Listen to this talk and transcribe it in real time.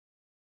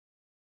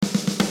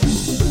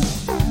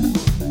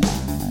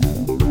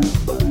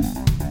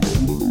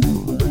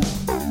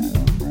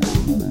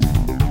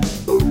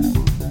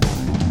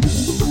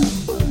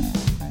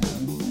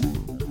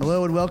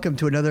and welcome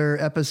to another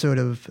episode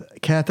of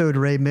Cathode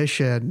Ray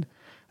Mission.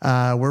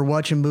 We're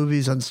watching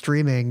movies on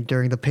streaming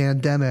during the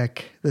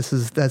pandemic. That's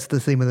the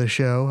theme of the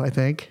show, I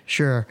think.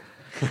 Sure.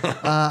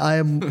 I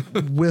am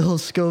Will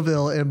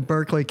Scoville in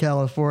Berkeley,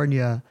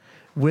 California.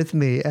 With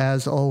me,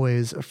 as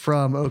always,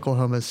 from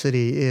Oklahoma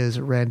City is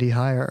Randy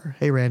Heyer.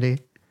 Hey, Randy.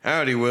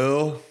 Howdy,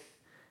 Will.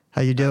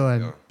 How you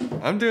doing?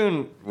 I'm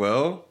doing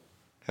well.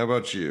 How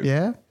about you?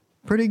 Yeah,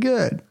 pretty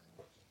good.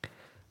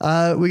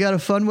 We got a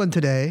fun one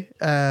today,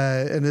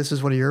 and this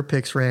is one of your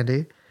picks,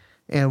 Randy.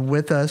 And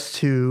with us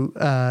to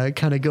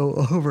kind of go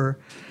over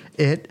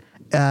it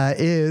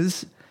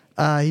is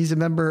he's a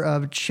member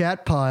of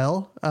Chat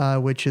Pile,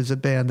 which is a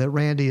band that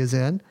Randy is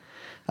in.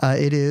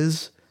 It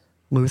is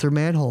Luther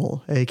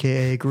Manhole,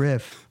 a.k.a.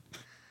 Griff.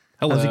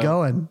 Hello. How's it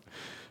going?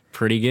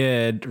 Pretty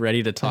good.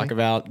 Ready to talk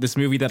about this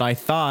movie that I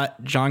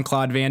thought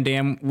Jean-Claude Van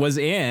Damme was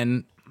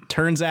in.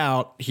 Turns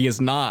out he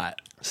is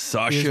not.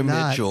 Sasha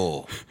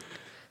Mitchell.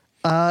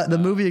 The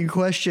movie in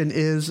question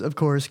is, of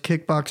course,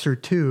 Kickboxer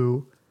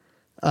 2.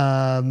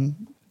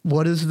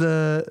 What is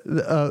the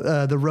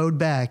road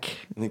back?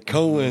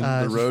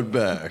 The road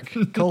back.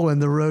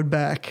 The road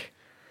back.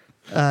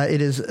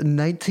 It is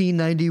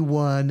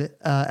 1991.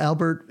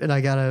 Albert, and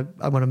I'm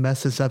going to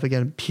mess this up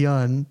again.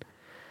 Pyon.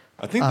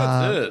 I think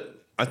that's it.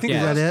 I think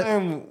Yeah. last Is that it?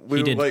 time we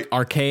He were did like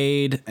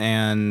Arcade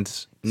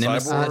and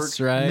Nemesis,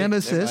 Cyborg. right?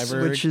 Nemesis,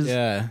 Cyborg, which is-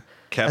 yeah.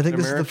 Captain I think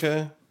this is the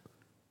America.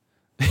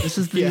 This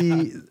is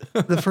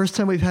the first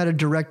time we've had a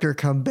director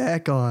come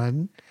back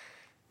on.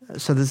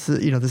 So this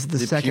is the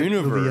second movie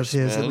of Puniverse,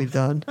 his that man. we've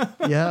done.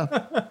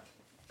 Yeah.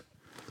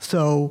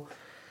 So,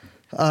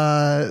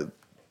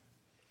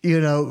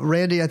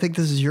 Randy, I think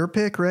this is your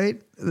pick,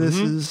 right? This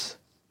is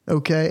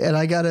okay. And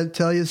I got to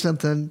tell you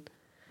something.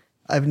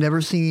 I've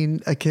never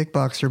seen a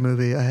Kickboxer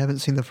movie. I haven't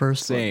seen the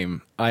first one.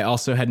 Same. I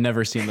also had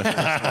never seen the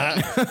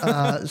first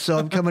one. So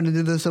I'm coming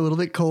into this a little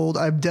bit cold.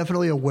 I'm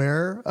definitely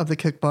aware of the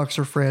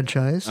Kickboxer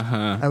franchise.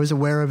 I was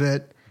aware of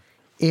it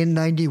in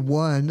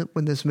 91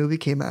 when this movie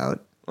came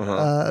out.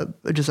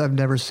 I've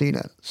never seen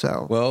it.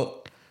 So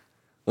Well,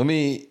 let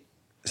me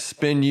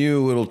spin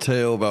you a little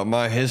tale about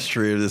my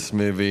history of this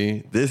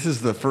movie. This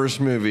is the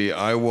first movie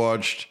I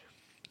watched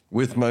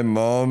with my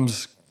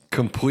mom's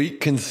complete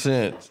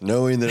consent,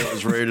 knowing that it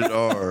was rated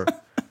R,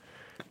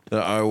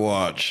 that I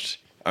watched.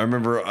 I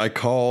remember I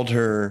called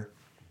her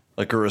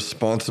like a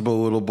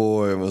responsible little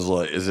boy and was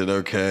like, "Is it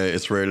okay?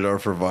 It's rated R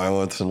for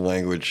violence and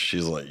language."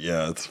 She's like,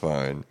 "Yeah, it's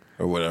fine,"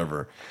 or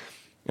whatever.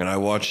 And I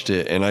watched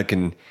it, and I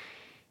can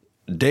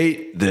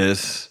date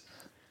this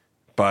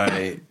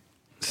by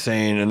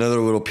saying another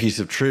little piece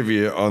of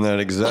trivia. On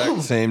that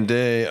exact same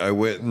day, I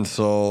went and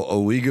saw A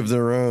League of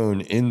Their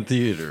Own in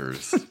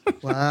theaters.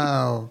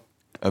 wow.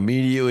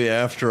 Immediately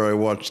after I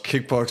watched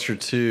Kickboxer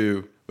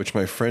 2, which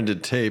my friend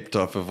had taped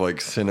off of like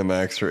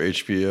Cinemax or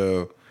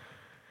HBO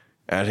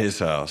at his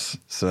house.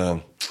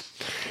 So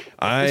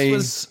I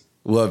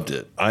loved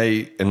it.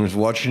 I was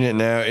watching it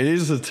now. It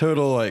is a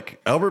total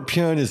like Albert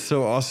Pyon is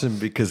so awesome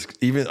because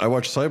even I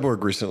watched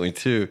Cyborg recently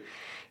too.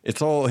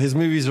 It's all his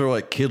movies are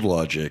like Kid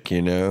Logic,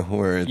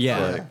 where it's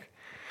like.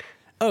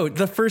 Oh,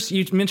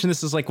 you mentioned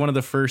this is like one of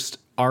the first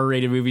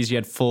R-rated movies you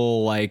had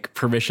full like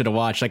permission to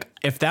watch. Like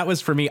if that was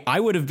for me, I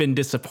would have been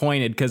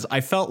disappointed because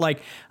I felt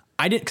like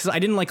I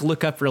didn't like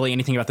look up really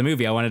anything about the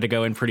movie. I wanted to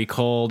go in pretty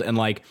cold, and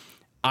like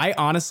I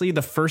honestly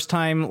the first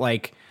time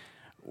like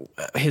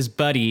his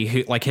buddy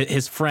who like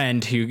his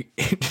friend who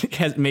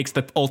makes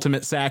the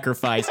ultimate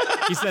sacrifice,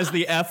 he says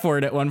the F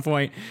word at one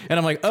point, and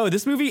I'm like, oh,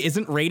 this movie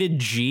isn't rated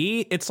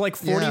G. It's like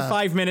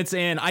 45 minutes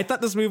in. I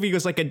thought this movie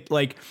was like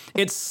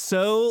it's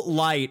so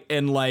light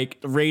and like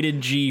rated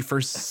G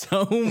for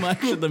so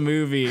much of the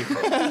movie,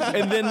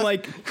 and then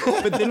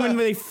but then when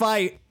they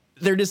fight,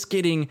 they're just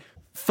getting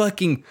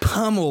fucking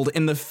pummeled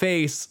in the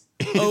face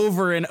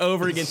over and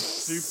over again.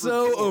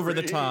 So over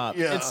the top.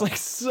 Yeah. It's like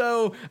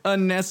so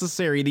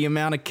unnecessary. The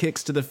amount of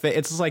kicks to the face.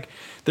 It's just like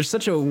there's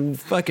such a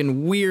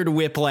fucking weird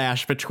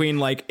whiplash between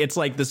like it's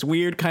like this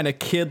weird kind of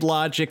Kid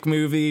Logic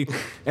movie,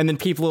 and then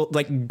people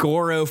like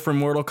Goro from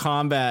Mortal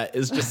Kombat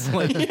is just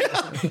like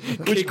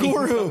Which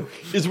Goro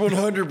is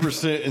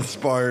 100%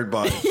 inspired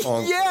by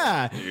Kong.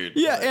 yeah, Dude,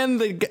 yeah, and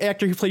the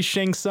actor who plays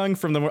Shang Tsung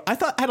from I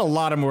thought had a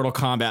lot of Mortal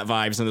Kombat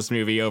vibes in this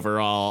movie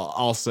overall.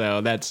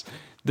 Also,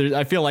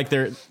 I feel like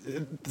there's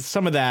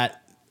some of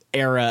that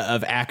era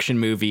of action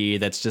movie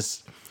that's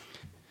just.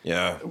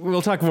 Yeah.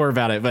 We'll talk more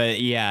about it, but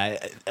yeah,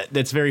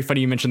 it's very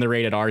funny you mentioned the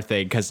rated R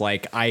thing because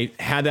like I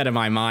had that in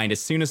my mind as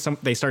soon as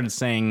they started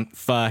saying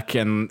fuck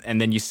and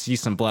then you see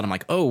some blood. I'm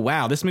like, oh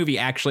wow, this movie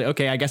actually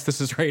okay. I guess this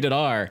is rated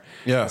R.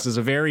 Yeah, this is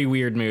a very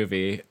weird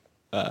movie.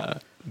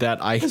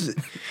 That I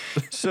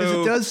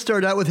So it does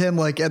start out with him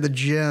like at the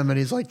gym and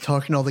he's like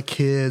talking to all the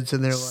kids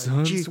and they're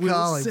like, "Gee,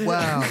 golly,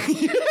 wow."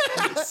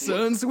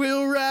 Suns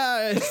will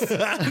rise.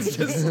 It's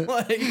just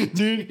like,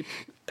 dude,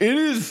 it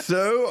is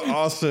so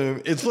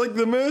awesome. It's like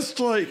the most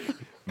like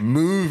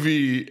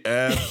movie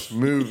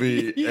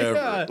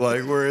ever.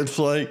 Like where it's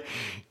like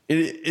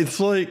it's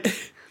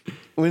like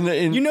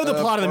You know the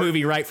plot of the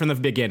movie right from the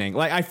beginning.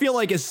 Like, I feel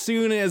like as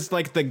soon as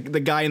like the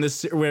guy in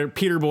this where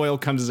Peter Boyle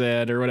comes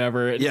in or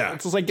whatever, it's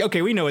just like,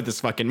 okay, we know what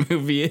this fucking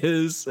movie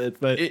is.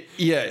 But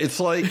it's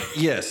like,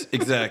 yes,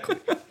 exactly.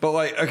 But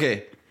like,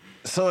 okay,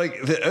 so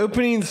like the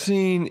opening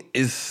scene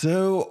is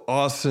so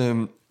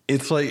awesome.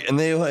 It's like, and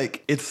they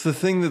like, it's the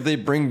thing that they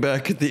bring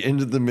back at the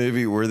end of the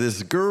movie where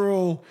this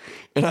girl,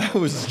 and I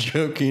was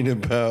joking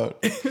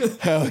about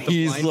how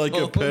he's like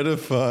a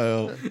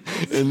pedophile,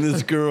 and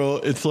this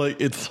girl, it's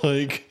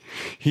like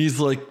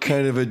he's like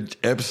kind of an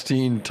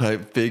Epstein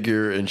type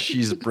figure, and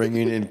she's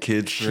bringing in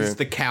kids. She's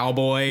the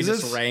cowboy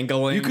just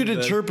wrangling. You could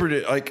interpret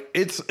it like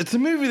it's a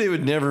movie they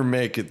would never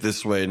make it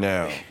this way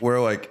now, where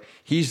like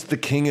he's the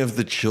king of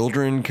the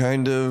children,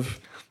 kind of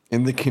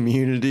in the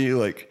community,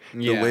 like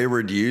the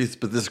wayward youth.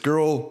 But this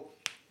girl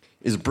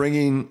is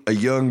bringing a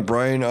young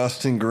Brian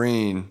Austin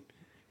Green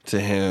to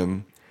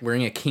him,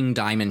 wearing a King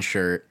Diamond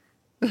shirt.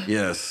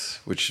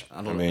 Yes, which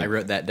I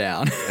wrote that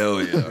down.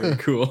 Hell yeah,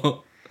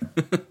 cool.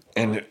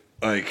 And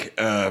like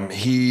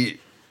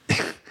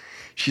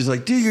she's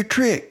like, do your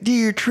trick,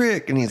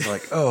 and he's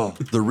like, oh,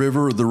 the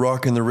river, the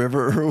rock in the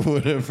river, or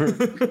whatever.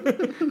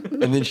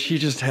 And then she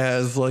just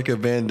has like a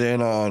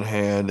bandana on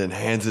hand and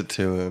hands it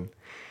to him.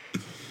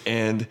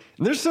 And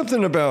there's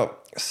something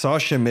about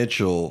Sasha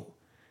Mitchell.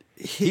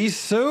 He's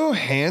so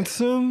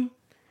handsome,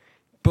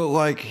 but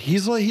like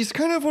he's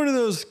kind of one of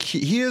those.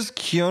 He has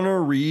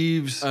Keanu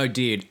Reeves. Oh,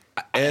 dude,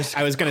 I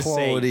was gonna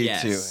say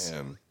yes to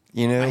him.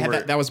 You know, I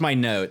had that was my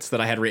notes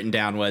that I had written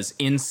down was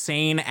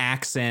insane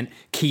accent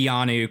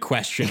Keanu ?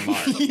 Was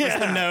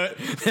the note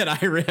that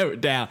I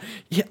wrote down.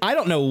 I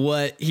don't know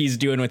what he's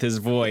doing with his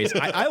voice.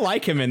 I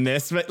like him in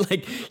this, but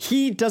like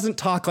he doesn't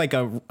talk like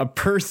a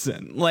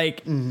person.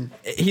 Like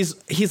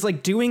he's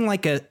like doing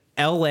like a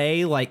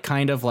LA like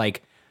kind of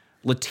like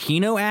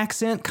Latino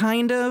accent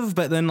kind of,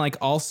 but then like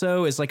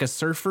also is like a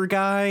surfer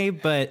guy,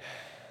 but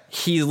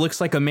he looks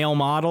like a male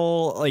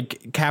model,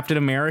 like Captain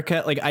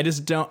America. Like I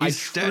just don't.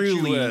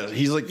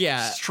 He's like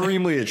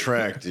extremely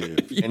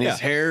attractive, and his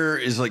hair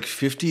is like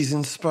 50s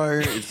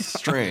inspired. It's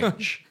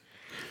strange,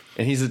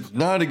 and he's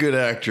not a good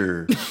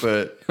actor,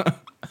 but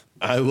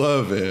I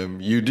love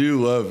him. You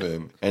do love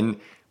him, and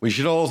we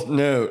should all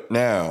note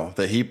now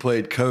that he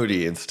played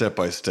Cody in Step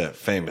by Step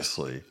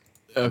famously.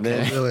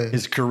 Okay, really?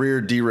 His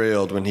career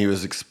derailed when he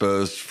was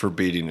exposed for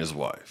beating his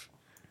wife.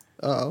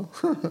 Oh,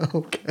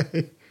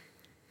 okay.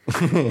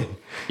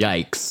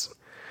 Yikes.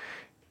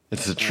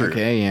 It's the truth.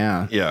 Okay,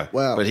 yeah. Yeah.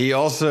 Wow. But he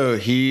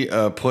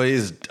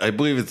plays, I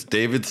believe it's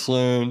David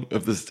Sloan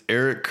of this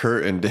Eric,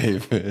 Kurt, and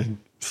David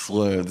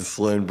Sloan, the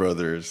Sloan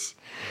brothers.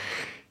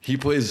 He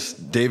plays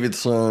David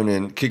Sloan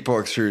in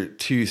Kickboxer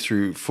 2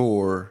 through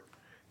 4.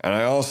 And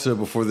I also,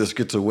 before this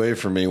gets away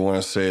from me,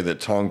 want to say that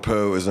Tong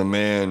Po is a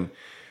man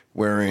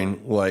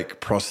wearing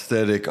like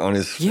prosthetic on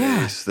his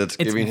face that's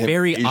giving him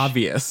very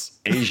obvious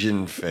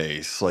Asian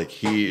face. Like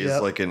he is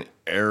like an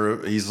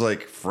Arab. He's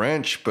like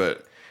French,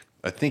 but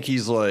I think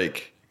he's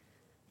like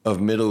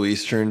of Middle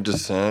Eastern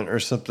descent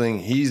or something.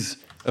 He's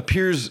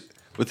appears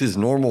with his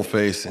normal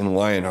face in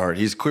Lionheart.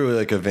 He's clearly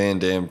like a Van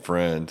Damme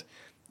friend.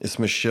 It's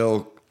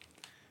Michelle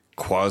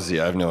Quasi.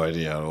 I have no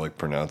idea how to like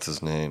pronounce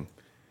his name.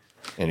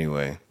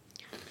 Anyway,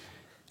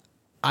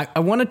 I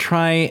want to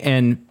try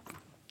and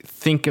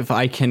think if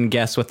I can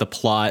guess what the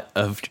plot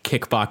of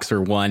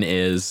Kickboxer 1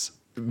 is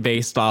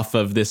based off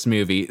of this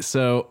movie.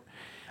 So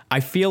I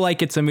feel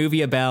like it's a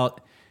movie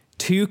about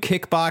two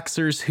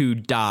kickboxers who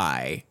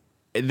die.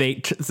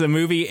 The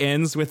movie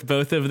ends with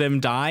both of them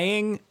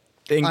dying.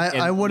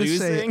 I want to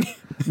say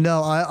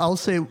no. I'll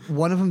say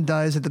one of them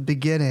dies at the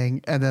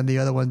beginning, and then the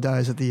other one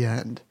dies at the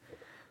end.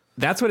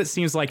 That's what it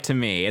seems like to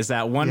me. Is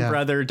that one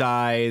brother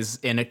dies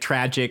in a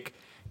tragic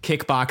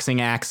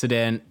kickboxing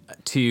accident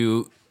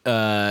to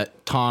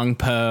Tong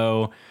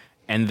Po,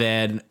 and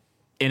then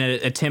in an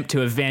attempt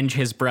to avenge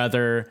his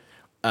brother,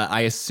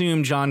 I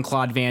assume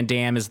Jean-Claude Van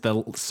Damme is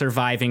the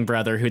surviving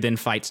brother who then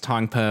fights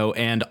Tong Po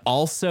and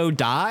also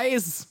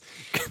dies.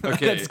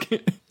 Okay,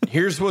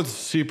 here's what's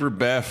super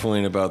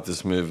baffling about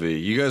this movie.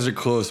 You guys are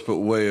close, but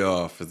way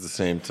off at the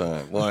same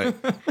time. Like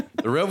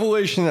the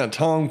revelation that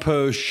Tong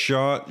Po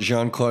shot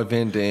Jean-Claude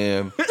Van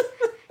Damme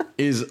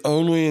is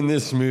only in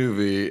this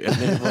movie, and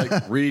then like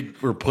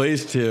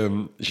replaced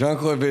him.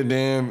 Jean-Claude Van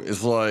Damme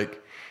is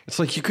like, it's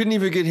like you couldn't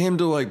even get him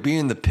to like be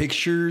in the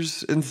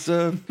pictures and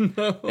stuff.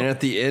 No. And at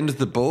the end,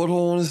 the bullet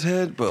hole in his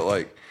head. But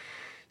like,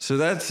 so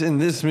that's in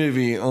this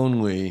movie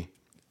only.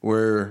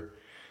 Okay,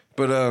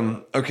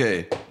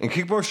 in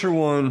Kickboxer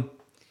 1,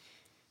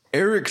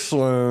 Eric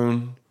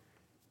Sloan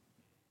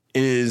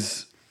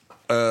is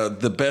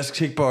the best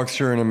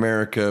kickboxer in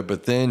America,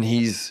 but then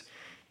his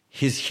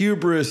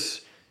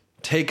hubris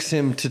takes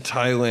him to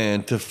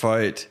Thailand to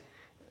fight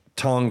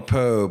Tong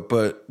Po,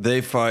 but they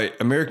fight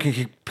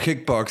American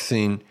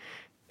kickboxing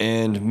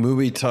and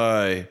Muay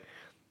Thai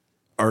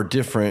are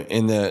different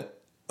in that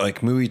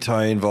like Muay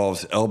Thai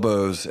involves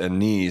elbows and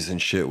knees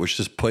and shit, which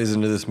just plays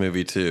into this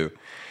movie too.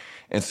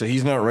 And so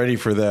he's not ready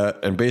for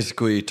that. And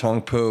basically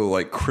Tong Po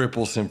like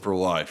cripples him for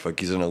life. Like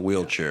he's in a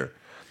wheelchair.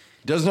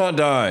 Does not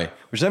die,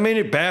 which that made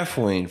it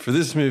baffling. For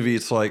this movie,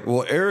 it's like,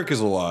 well, Eric is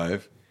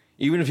alive.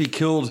 Even if he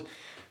killed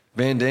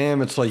Van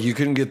Damme, it's like you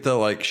couldn't get the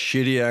like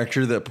shitty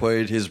actor that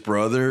played his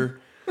brother.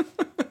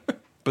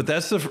 But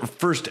that's the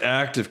first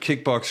act of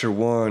Kickboxer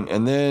 1.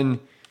 And then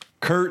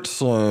Kurt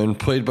Sloan,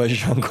 played by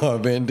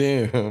Jean-Claude Van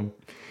Damme,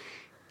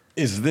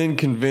 is then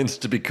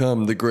convinced to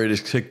become the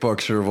greatest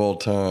kickboxer of all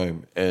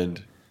time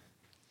and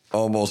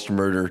almost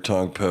murder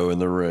Tong Po in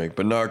the ring,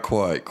 but not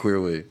quite,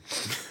 clearly.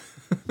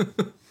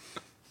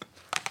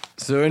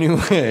 So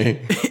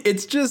anyway,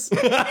 It's just,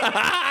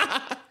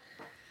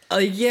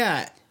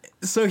 yeah.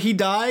 So he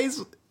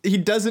dies. He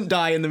doesn't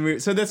die in the movie.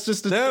 So that's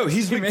just no,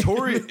 he's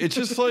victorious. It's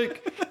just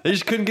like they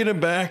just couldn't get him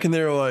back, and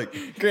they were like,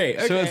 Great,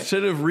 So okay.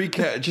 instead of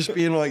just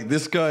being like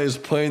this guy is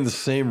playing the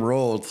same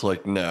role, it's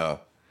like no,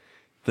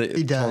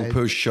 He Tong died.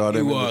 Po shot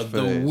him You in are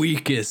the the face.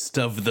 weakest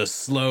of the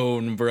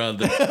Sloan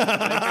brothers.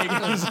 I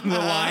think is the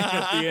line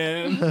at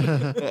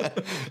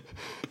the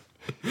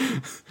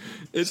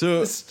end.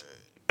 So,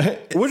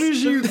 what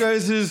is you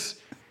guys'?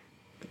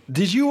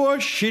 Did you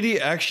watch shitty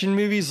action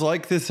movies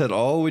like this at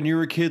all when you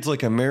were kids,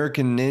 like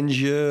American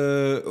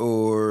Ninja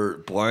or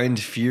Blind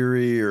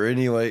Fury or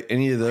any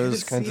of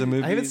those kinds of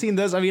movies? I haven't seen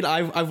those. I mean,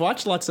 I've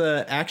watched lots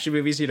of action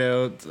movies. You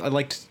know, I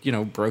liked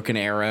Broken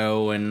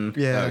Arrow and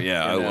Yeah. Oh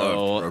yeah, I you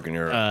know, loved Broken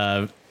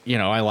Arrow.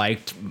 I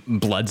liked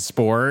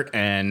Bloodsport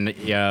and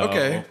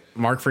Okay.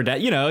 Mark for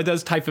Death.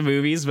 Those type of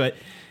movies. But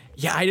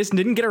yeah, I just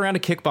didn't get around to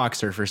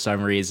Kickboxer for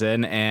some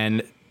reason.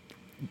 And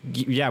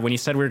yeah, when you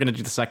said we were going to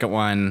do the second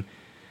one,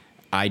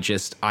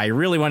 I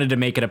really wanted to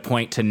make it a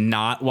point to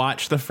not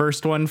watch the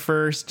first one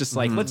first. Just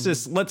like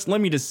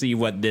let me just see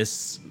what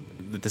this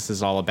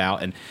is all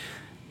about. And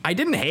I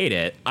didn't hate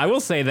it. I will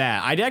say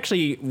that. I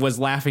actually was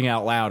laughing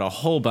out loud a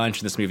whole bunch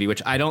in this movie,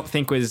 which I don't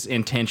think was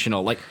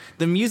intentional. Like,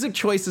 the music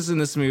choices in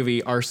this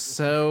movie are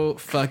so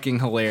fucking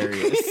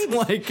hilarious.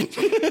 Like,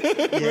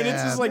 when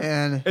it's just like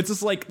man. it's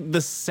just like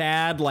the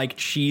sad, like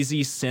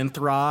cheesy synth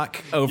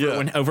rock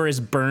over his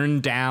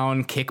burned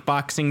down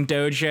kickboxing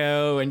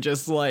dojo, and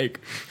just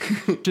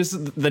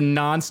the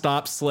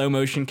nonstop slow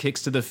motion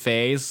kicks to the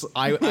face.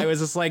 I was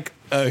just like,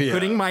 Oh, yeah.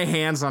 putting my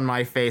hands on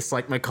my face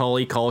like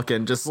Macaulay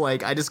Culkin, just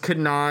like I just could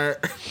not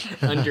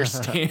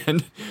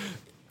understand.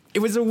 It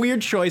was a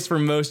weird choice for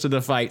most of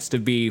the fights to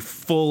be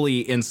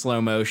fully in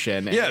slow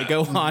motion. And Yeah. they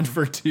go on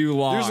for too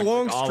long. There's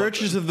long Like, all of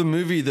stretches of the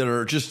movie that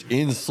are just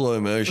in slow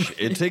motion.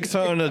 It takes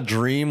on a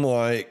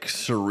dreamlike,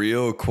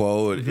 surreal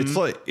quality.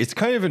 It's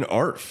kind of an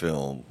art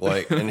film.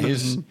 And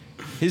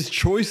his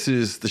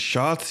choices, the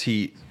shots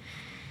he's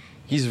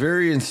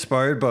very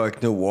inspired by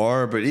like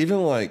noir, but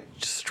even like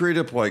straight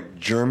up like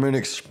German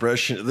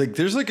expression. Like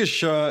there's like a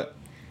shot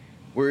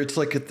where it's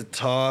like at the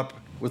top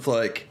with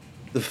like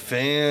the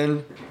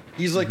fan.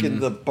 He's like at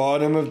the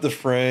bottom of the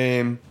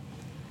frame,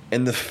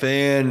 and the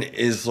fan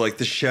is like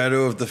the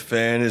shadow of the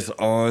fan is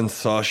on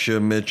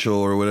Sasha Mitchell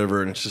or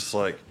whatever, and it's just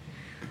like,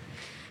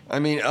 I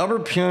mean,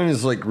 Albert Pyun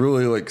is like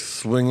really like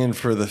swinging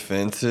for the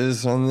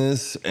fences on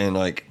this, and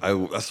like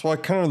that's why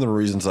kind of the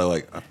reasons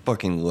I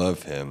fucking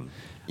love him.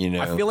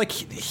 I feel like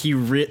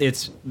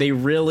they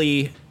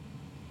really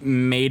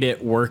made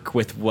it work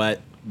with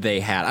what they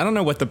had. I don't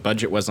know what the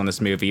budget was on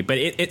this movie, but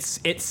it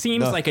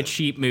seems like a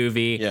cheap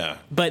movie. Yeah.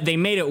 But they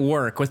made it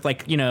work with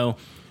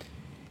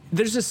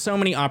there's just so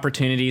many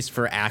opportunities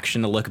for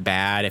action to look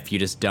bad if you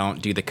just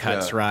don't do the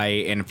cuts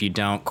right and if you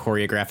don't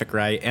choreograph it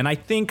right. And I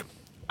think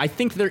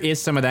there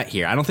is some of that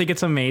here. I don't think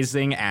it's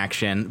amazing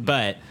action,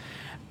 but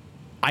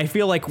I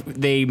feel like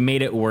they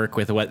made it work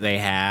with what they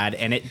had,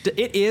 and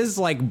it is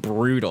like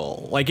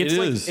brutal. Like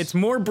it's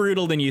more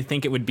brutal than you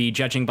think it would be,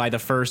 judging by the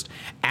first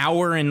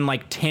hour and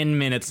like 10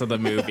 minutes of the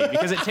movie,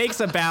 because it takes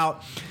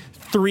about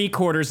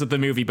 3/4 of the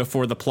movie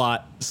before the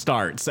plot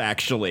starts.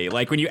 Actually,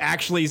 like when you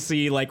actually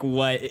see like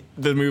what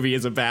the movie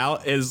is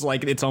about, is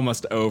like it's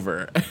almost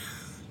over,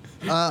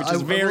 which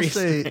is very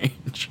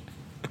strange.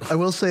 I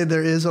will say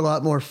there is a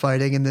lot more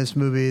fighting in this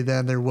movie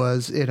than there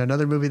was in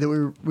another movie that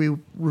we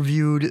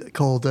reviewed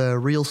called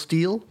Real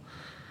Steel,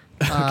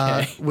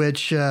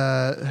 which is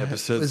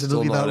a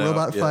movie about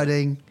robot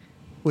fighting,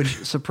 which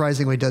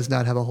surprisingly does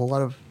not have a whole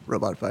lot of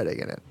robot fighting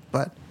in it.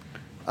 But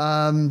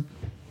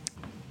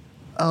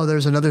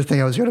there's another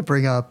thing I was going to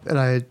bring up, and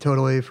I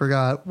totally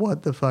forgot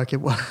what the fuck it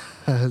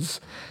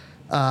was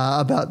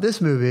about this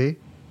movie.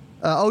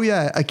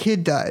 A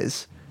kid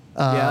dies.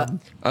 Yeah,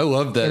 I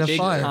love that. in a shit.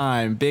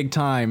 fire. big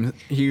time.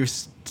 He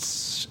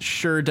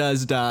sure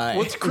does die.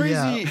 What's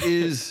crazy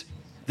is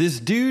this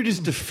dude is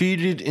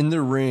defeated in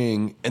the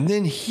ring, and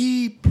then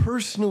he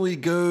personally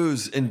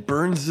goes and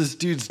burns this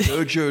dude's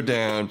dojo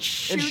down and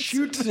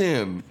shoots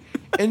him.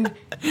 And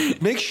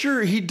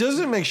he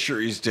doesn't make sure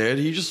he's dead.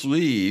 He just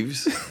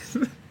leaves.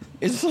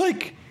 It's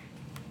like,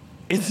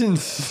 it's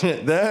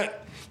insane.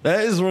 That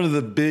is one of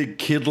the big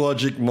kid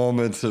logic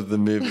moments of the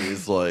movie.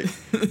 It's like,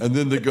 and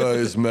then the guy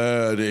is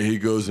mad and he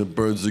goes and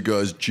burns the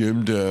guy's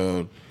gym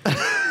down. But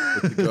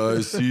the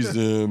guy sees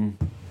him.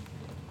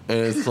 And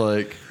it's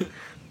like,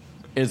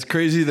 it's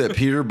crazy that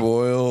Peter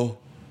Boyle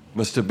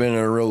must have been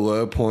a real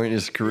low point in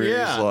his career.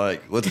 Yeah. He's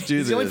like, let's do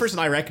He's this. the only person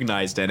I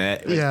recognized in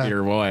it. Was Yeah.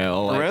 Peter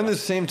Boyle. Like, Around the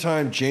same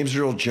time, James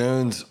Earl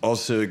Jones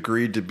also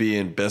agreed to be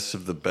in Best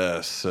of the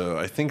Best. So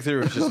I think there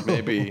was just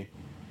maybe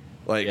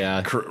like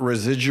Yeah.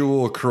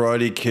 residual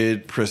Karate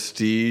Kid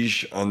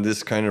prestige on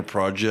this kind of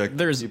project.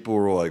 People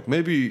were like,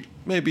 maybe,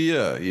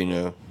 yeah, you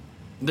know.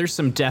 there's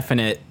some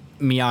definite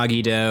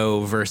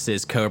Miyagi-Do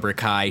versus Cobra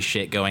Kai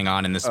shit going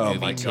on in this Oh movie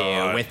my too,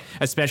 God.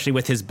 especially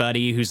with his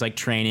buddy who's like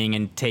training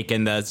and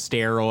taking the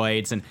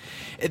steroids, and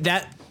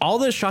that all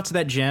those shots of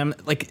that gym,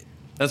 like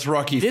That's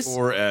Rocky This-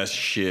 4-ass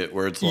shit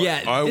where it's like,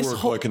 Yeah, I this work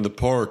whole- like in the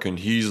park and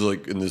he's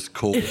like in this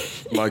cold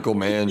Michael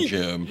Mann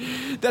gym.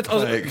 that's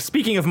Like,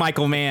 speaking of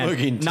Michael Mann.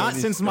 fucking Not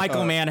Tony since Michael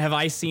Scott. Mann have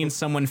I seen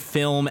someone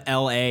film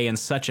L.A. in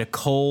such a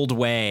cold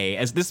way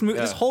as this movie.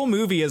 This Yeah. whole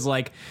movie is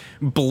like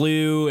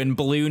blue and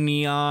blue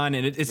neon,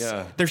 and it's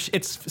Yeah.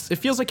 it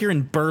feels like you're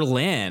in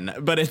Berlin,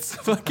 but it's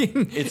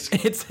fucking it's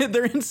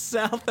they're in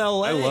South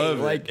L.A. I love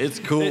it. Like It's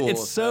cool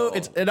It's as so hell.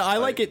 it's and I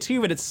like it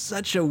too, but it's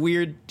such a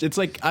weird. It's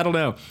like I don't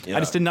know. Yeah. I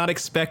just did not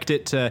expect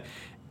it to.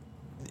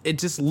 It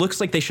just looks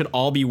like they should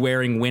all be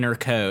wearing winter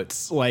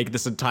coats like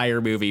this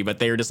entire movie, but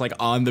they were just like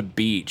on the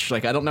beach.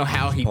 Like I don't know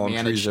how he palm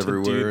managed trees to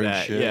everywhere do and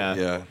that. shit. Yeah.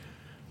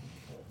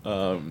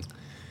 Yeah.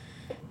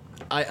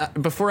 I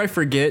before I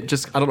forget,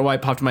 just I don't know why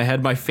it popped in my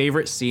head. My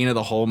favorite scene of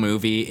the whole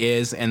movie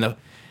is in the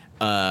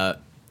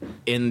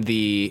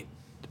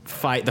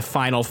fight, the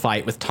final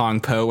fight with Tong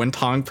Po, when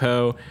Tong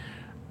Po,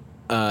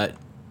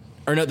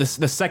 or no, the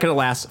second to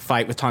last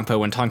fight with Tong Po,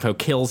 when Tong Po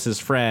kills his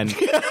friend.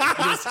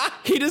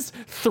 He just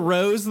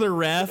throws the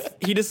ref.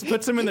 He just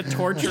puts him in the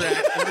torture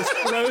rack and just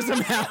throws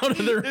him out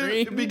of the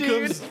ring. It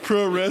becomes dude.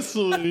 pro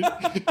wrestling.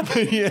 But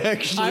he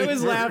actually I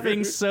was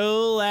laughing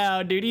so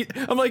loud, dude.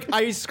 I'm like,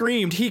 I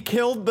screamed. He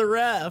killed the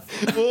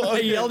ref. Well, I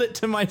okay. yelled it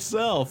to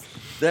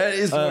myself. That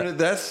is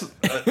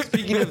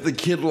speaking of the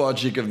kid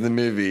logic of the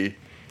movie,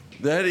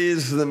 that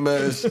is the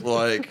most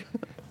like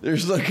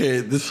there's like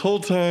this whole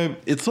time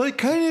it's like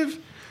kind of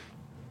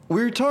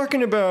we were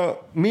talking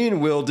about me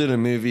and Will did a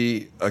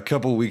movie a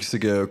couple weeks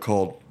ago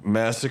called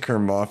Massacre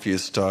Mafia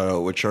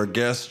Style, which our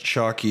guest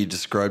Chalky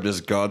described as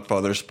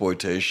Godfather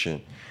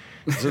exploitation.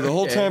 So the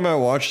whole time I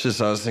watched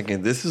this, I was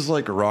thinking this is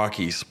like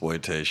Rocky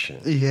exploitation.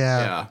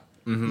 Yeah.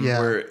 Yeah.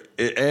 Where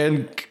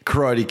and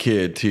Karate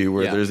Kid too,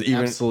 where Yeah, there's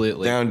even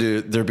absolutely. down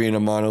to there being a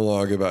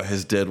monologue about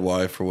his dead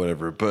wife or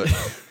whatever. But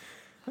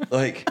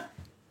like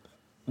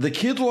the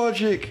kid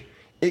logic,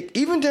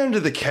 even down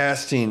to the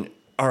casting.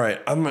 All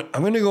right, I'm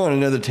going to go on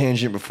another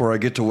tangent before I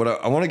get to what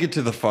I want to get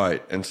to the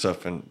fight and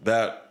stuff and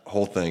that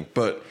whole thing.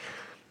 But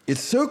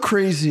it's so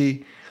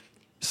crazy.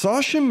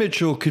 Sasha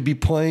Mitchell could be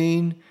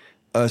playing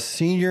a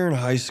senior in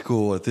high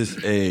school at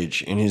this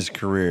age in his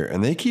career,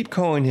 and they keep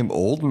calling him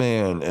old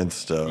man and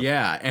stuff.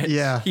 Yeah. And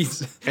Yeah. he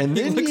then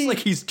looks he- like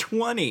he's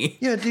 20.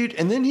 Yeah, dude.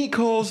 And then he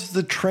calls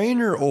the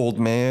trainer old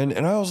man,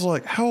 and I was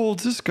like, how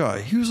old's this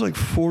guy? He was like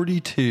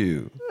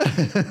 42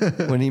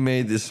 when he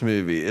made this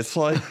movie. It's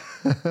like,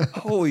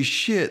 holy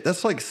shit,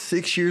 that's like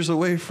 6 years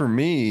away from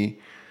me.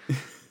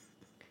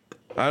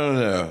 I don't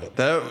know.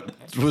 That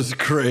was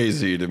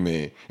crazy to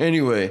me.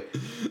 Anyway,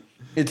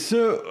 it's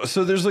so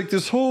there's like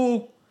this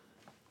whole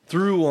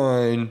through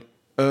line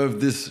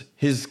of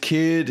his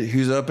kid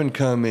who's up and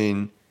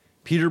coming.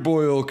 Peter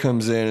Boyle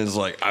comes in and is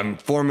like, I'm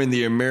forming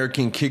the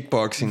American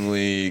Kickboxing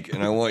League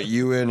and I want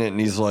you in it. And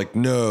he's like,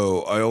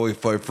 no, I only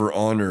fight for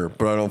honor,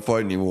 but I don't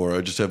fight anymore.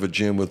 I just have a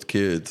gym with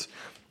kids.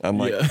 I'm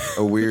like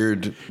a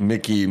weird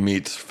Mickey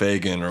meets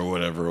Fagin or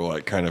whatever,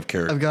 like kind of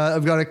character.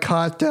 I've got a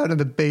cot down in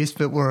the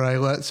basement where I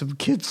let some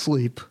kids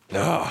sleep.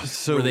 Oh,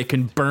 so Where they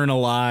can burn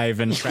alive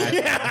in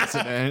traffic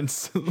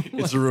accidents.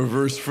 it's a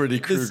reverse Freddy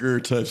Krueger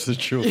type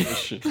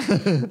situation.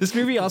 This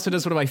movie also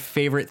does one of my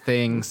favorite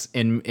things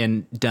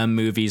in dumb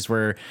movies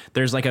where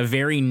there's like a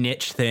very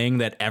niche thing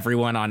that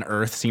everyone on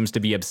Earth seems to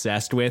be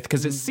obsessed with,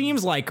 because it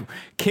seems like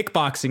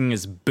kickboxing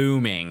is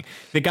booming.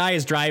 The guy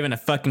is driving a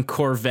fucking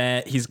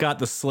Corvette. He's got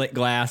the slit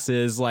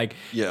glasses. Like,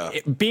 Yeah.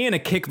 being a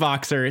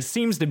kickboxer, it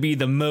seems to be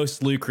the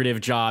most lucrative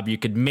job you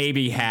could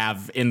maybe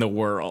have in the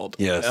world.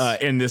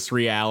 Yes. In this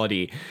reality.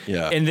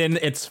 Yeah. And then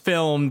it's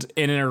filmed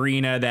in an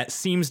arena that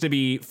seems to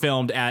be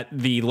filmed at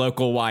the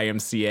local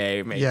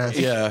YMCA. Maybe. Yes.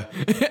 Yeah.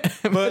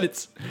 But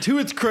it's To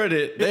its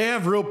credit, they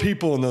have real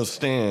people in those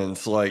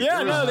stands. Like,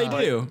 Yeah, no, they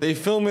do. They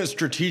film it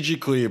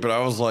strategically, but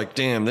I was like,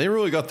 damn, they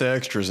really got the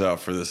extras out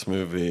for this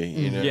movie.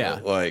 You know, Yeah.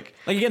 like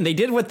again, they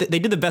did they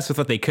did the best with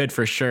what they could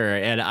for sure,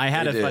 and I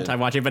had They a fun did. time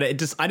watching. But I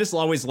just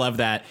always love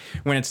that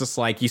when it's just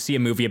like you see a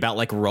movie about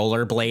like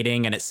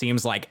rollerblading, and it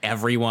seems like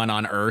everyone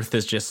on Earth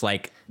is just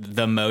like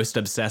the most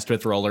obsessed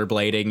with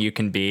rollerblading you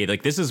can be.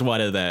 Like, this is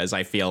one of those.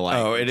 I feel like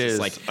Oh, it It's just is.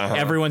 like Uh-huh.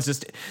 everyone's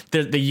just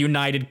the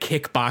United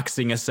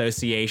Kickboxing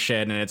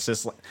Association, and it's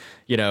just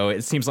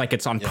it seems like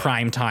it's on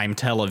primetime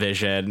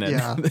television. And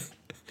Yeah.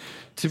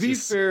 to be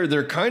fair,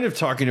 they're kind of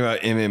talking about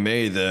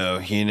MMA though.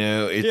 You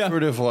know, it Yeah.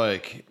 sort of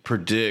like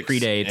predicts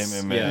Predates,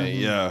 MMA.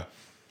 Yeah.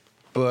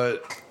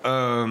 But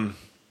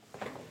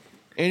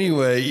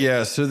anyway,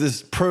 yeah. So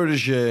this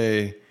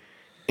protege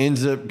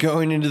ends up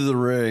going into the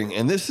ring.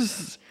 And this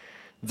is,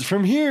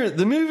 from here,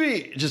 the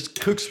movie just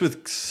cooks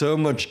with so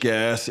much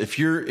gas. If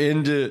you're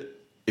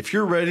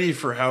ready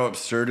for how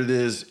absurd it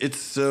is, it's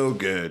so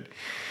good.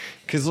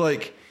 Because,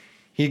 like,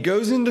 he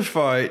goes in to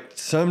fight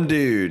some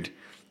dude,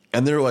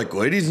 and they're like,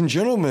 ladies and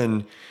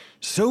gentlemen,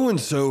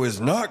 so-and-so is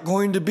not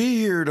going to be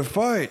here to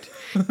fight.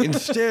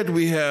 Instead,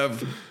 we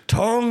have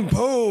Tong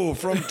Po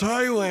from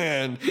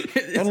Thailand.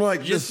 And,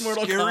 like, the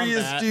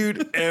scariest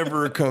dude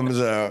ever comes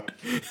out.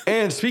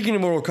 And speaking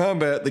of Mortal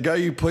Kombat, the guy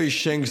who plays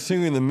Shang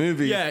Tsung in the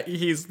movie. Yeah,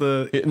 he's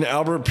an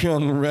Albert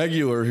Pyong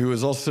regular who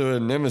was also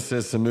in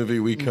Nemesis, a movie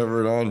we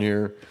covered on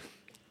here.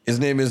 His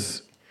name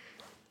is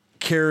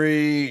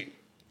Kerry.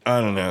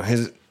 I don't know.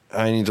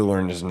 I need to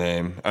learn his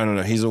name. I don't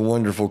know. He's a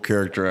wonderful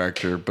character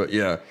actor, but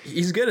yeah.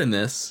 He's good in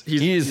this.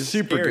 He's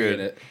super good. In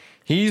it.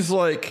 He's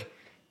like,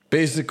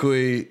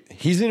 basically,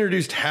 he's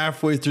introduced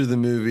halfway through the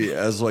movie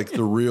as like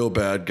the real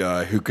bad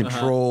guy who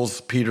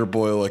controls Peter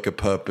Boyle like a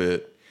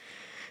puppet.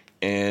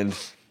 And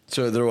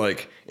so they're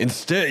like,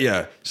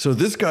 so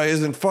this guy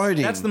isn't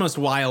fighting. That's the most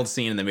wild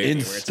scene in the movie.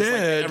 Instead, where it's just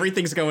like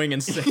everything's going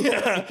insane.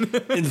 Yeah.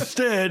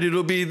 Instead,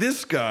 it'll be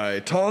this guy,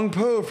 Tong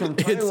Po from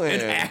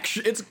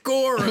Thailand. It's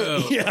Goro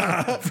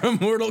from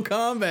Mortal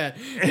Kombat.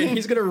 And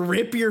he's going to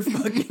rip your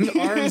fucking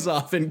arms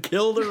off and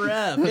kill the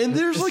ref. And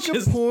there's like a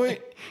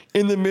point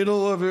in the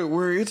middle of it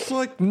where it's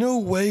like, no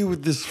way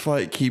would this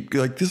fight keep,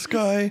 like, this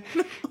guy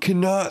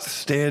cannot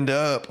stand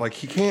up. Like,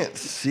 he can't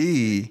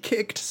see.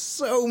 Kicked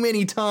so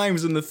many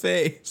times in the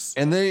face.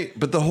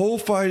 But the whole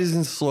fight is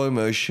in slow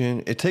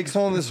motion. It takes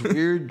on this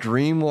weird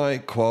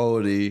dreamlike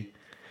quality.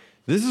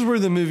 This is where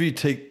the movie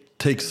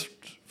takes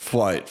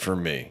flight for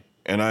me.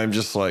 And I'm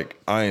just like,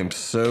 I am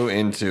so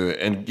into it.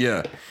 And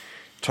yeah,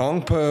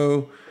 Tong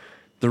Po,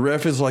 the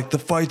ref is like, the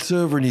fight's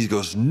over. And he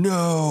goes,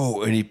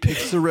 no. And he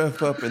picks the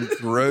ref up and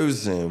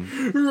throws him.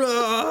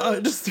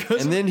 Just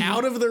throws him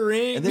out of the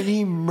ring. And then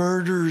he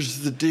murders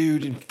the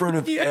dude in front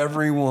of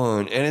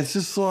everyone. And it's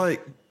just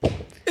like...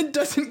 It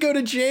doesn't go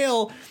to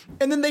jail.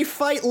 And then they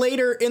fight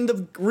later in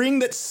the ring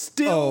that's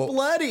still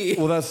bloody.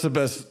 Well, that's the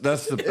best.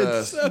 That's the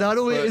best. Not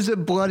only is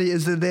it bloody,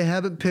 is that they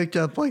haven't picked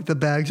up like the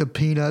bags of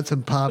peanuts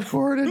and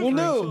popcorn and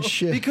and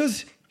shit.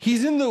 Because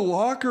he's in the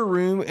locker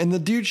room and the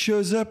dude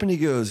shows up and he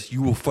goes,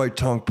 "You will fight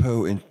Tong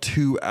Po in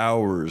 2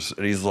 hours."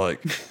 And he's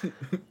like,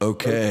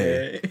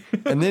 okay.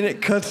 And then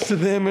it cuts to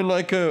them in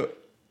like a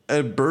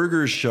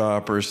burger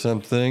shop or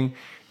something.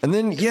 And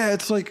then,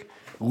 it's like,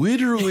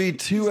 literally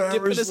 2 hours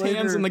dipping his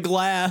hands in the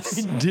glass.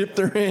 Dip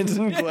their hands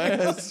in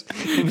glass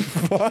and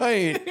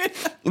fight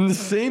in the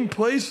same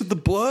place with the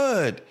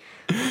blood.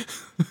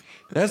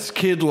 That's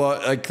kid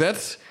logic.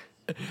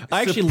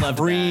 I actually love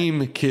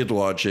supreme kid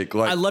logic.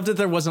 Like, I loved that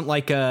there wasn't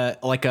like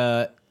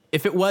a.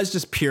 If it was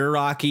just pure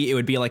Rocky, it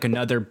would be like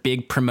another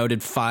big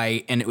promoted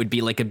fight, and it would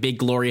be like a big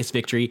glorious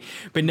victory.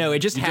 But no, it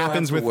just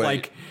happens with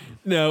like.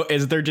 No,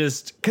 they're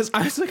just, because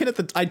I was looking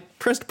at I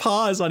pressed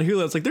pause on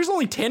Hulu. It's like, there's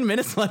only 10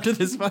 minutes left of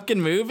this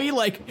fucking movie.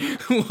 Like,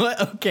 what?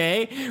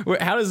 Okay.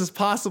 How is this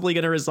possibly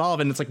going to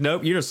resolve? And it's like,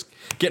 nope, you're just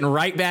getting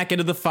right back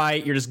into the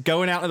fight. You're just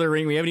going out of the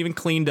ring. We haven't even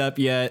cleaned up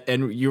yet.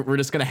 And we're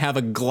just going to have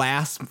a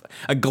glass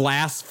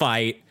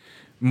fight,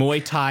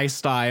 Muay Thai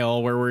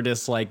style, where we're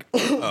just like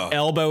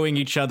elbowing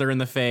each other in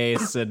the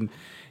face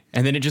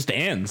and then it just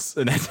ends.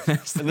 And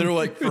they're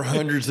like, for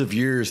hundreds of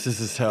years, this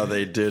is how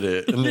they did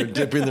it. And they're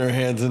dipping their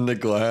hands in the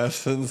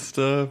glass and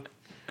stuff.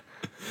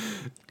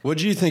 What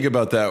do you think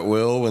about that,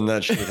 Will, when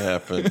that shit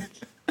happened?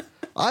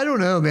 I don't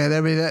know, man.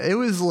 I mean, it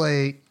was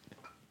like...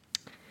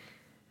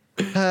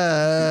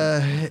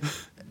 I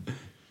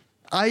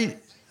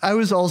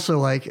was also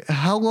like,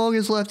 how long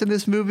is left in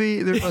this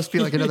movie? There must be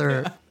like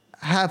another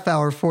half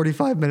hour,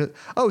 45 minutes.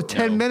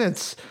 10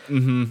 minutes.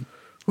 Mm-hmm.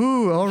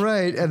 Ooh, all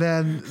right. And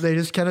then they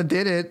just kind of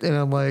did it. And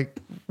I'm like,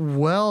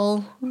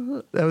 well,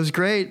 that was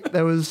great.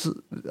 That was,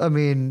 I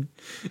mean,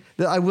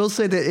 I will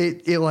say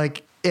that it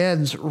like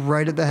ends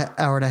right at the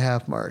hour and a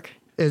half mark.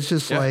 It's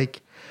just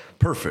like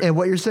perfect. And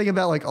what you're saying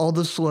about like all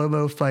the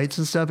slow-mo fights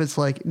and stuff, it's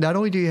like, not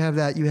only do you have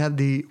that, you have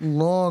the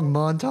long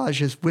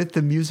montages with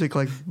the music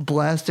like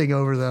blasting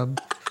over them.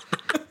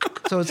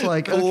 So it's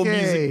like, full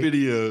music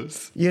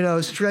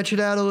videos. Stretch it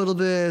out a little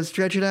bit,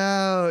 stretch it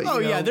out. Oh,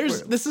 yeah.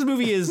 This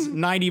movie is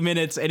 90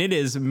 minutes and it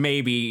is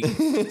maybe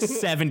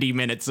 70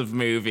 minutes of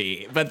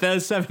movie, but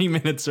those 70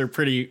 minutes are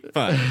pretty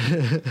fun.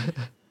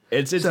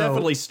 It's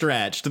definitely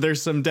stretched. There's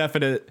some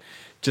definite,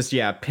 just,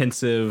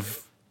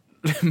 pensive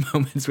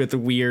moments with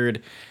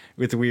weird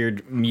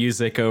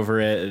music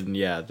over it. And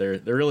they're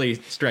really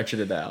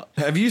stretching it out.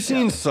 Have you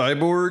seen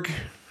Cyborg?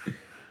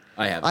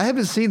 I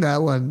haven't seen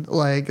that one.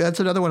 Like, that's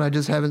another one I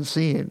just haven't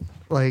seen.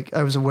 Like,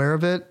 I was aware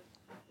of it,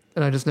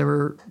 and I just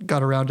never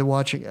got around to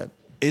watching it.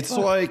 It's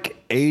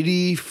like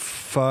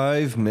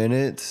 85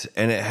 minutes,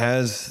 and it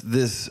has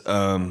this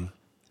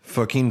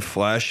fucking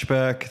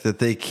flashback that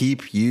they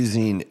keep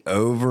using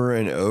over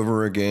and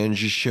over again,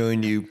 just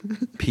showing you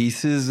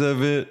pieces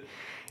of it,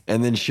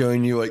 and then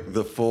showing you, like,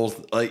 the full...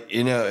 Like,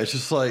 it's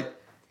just like...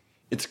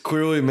 it's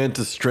clearly meant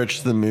to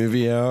stretch the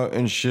movie out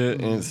and shit,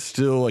 and it's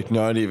still like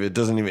not even. It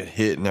doesn't even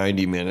hit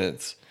 90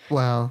 minutes.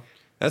 Wow.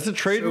 That's a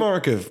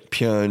trademark of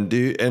Pyun,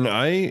 dude. And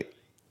I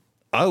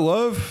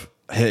love.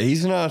 Hey,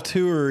 he's an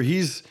auteur.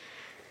 He's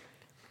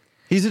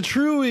a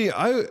truly.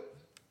 I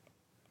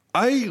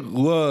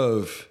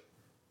love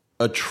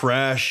a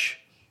trash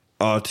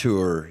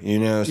auteur. You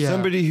know, Yeah.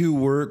 somebody who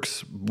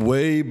works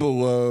way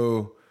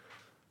below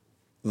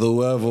the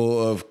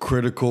level of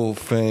critical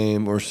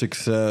fame or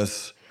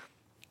success,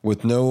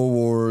 with no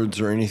awards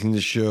or anything to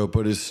show,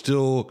 but is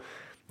still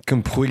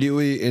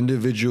completely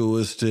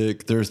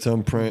individualistic. Their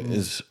thumbprint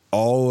is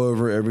all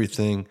over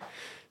everything.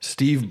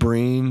 Steve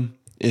Breen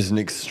is an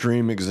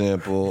extreme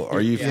example.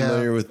 Are you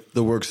familiar with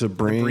the works of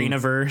Breen?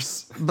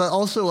 Breenaverse, But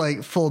also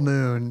like Full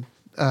Moon.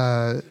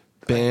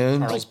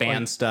 Band? Charles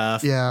Band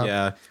stuff. Yeah.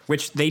 Yeah.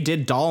 Which they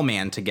did Doll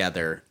Man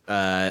together.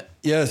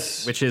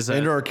 Yes. Which is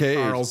and a Arcade.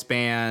 Charles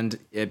Band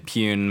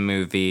Pune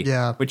movie.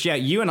 Yeah. Which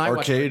you and I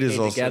watched Arcade is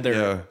also- together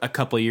yeah. a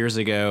couple years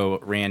ago,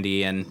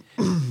 Randy, and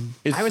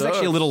It I was actually a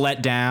sucks. little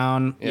let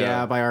down,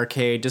 Yeah. by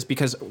Arcade, just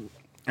because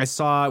I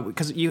saw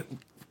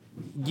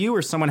you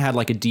or someone had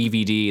like a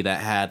DVD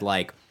that had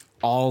like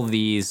all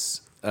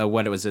these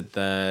what was it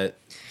the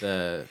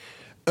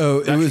Oh,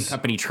 it was.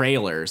 company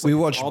trailers. We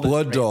like, watched all the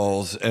Blood trailers.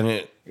 Dolls,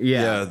 and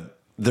Yeah.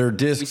 their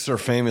discs are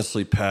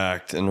famously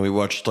packed, and we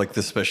watched like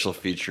the special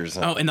features.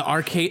 Oh, and the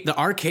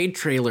arcade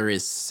trailer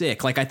is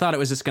sick. Like I thought it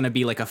was just going to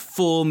be like a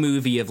full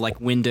movie of like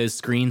Windows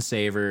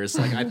screensavers.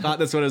 Like I thought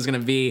that's what it was going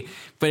to be,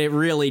 but it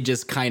really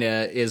just kind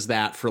of is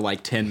that for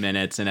like 10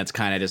 minutes, and it's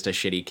kind of just a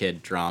shitty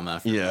kid drama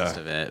for Yeah. most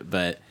of it.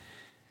 But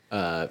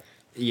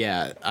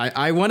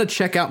I want to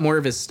check out more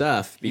of his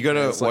stuff. You gotta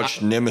because, like,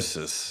 watch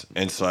Nemesis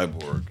and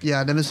Cyborg.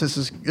 Yeah, Nemesis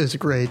is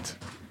great.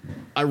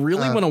 I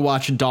really want to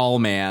watch Doll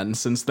Man,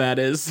 since that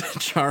is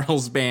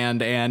Charles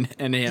Band and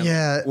him.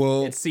 Yeah.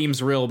 Well, It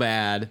seems real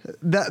bad.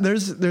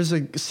 There's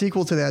a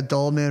sequel to that,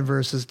 Doll Man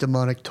versus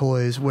Demonic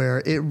Toys,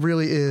 where it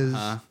really is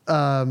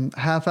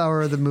half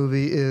hour of the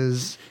movie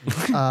is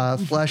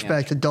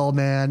flashback to Doll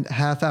Man,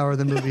 half hour of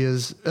the movie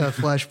is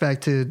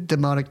flashback to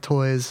Demonic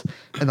Toys,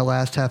 and the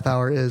last half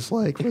hour is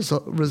like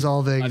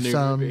resolving A new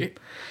some. movie.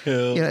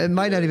 Yeah, it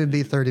might not even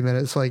be 30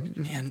 minutes, like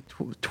Man.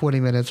 20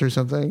 minutes or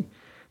something.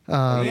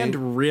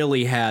 And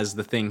really has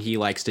the thing he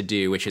likes to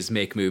do, which is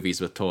make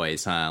movies with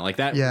toys, huh? Like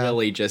that Yeah.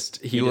 really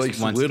just he likes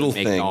just wants little to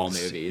make things. doll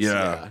movies.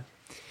 Yeah.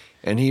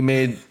 And he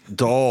made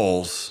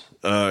dolls.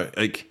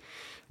 Like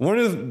one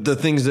of the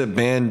things that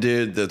Band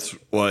did that's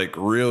like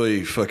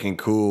really fucking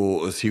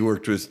cool is he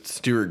worked with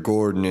Stuart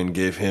Gordon and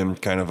gave him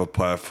kind of a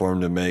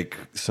platform to make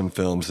some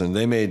films, and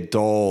they made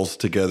dolls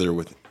together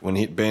with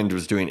when Band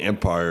was doing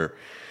Empire.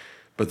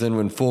 But then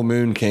when Full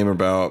Moon came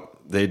about,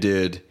 they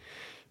did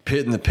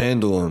Pit and the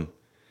Pendulum,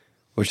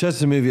 which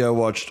that's a movie I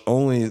watched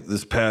only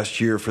this past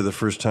year for the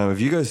first time. Have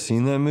you guys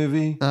seen that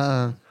movie?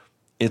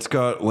 It's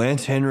got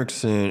Lance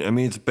Henriksen. I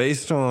mean, it's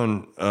based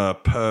on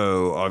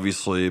Poe,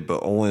 obviously,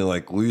 but only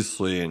like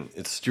loosely. And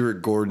it's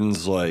Stuart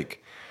Gordon's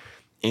like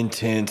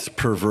intense,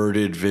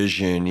 perverted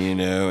vision, you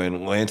know.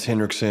 And Lance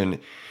Henriksen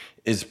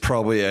is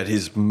probably at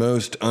his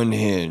most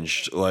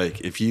unhinged.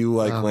 Like, if you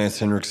like Lance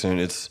Henriksen,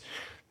 it's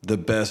the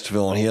best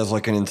villain. He has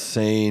like an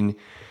insane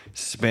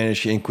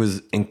Spanish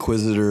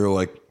Inquisitor,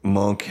 like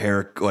monk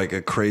hair, like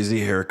a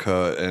crazy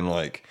haircut, and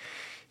like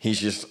he's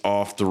just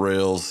off the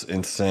rails,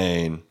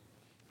 insane.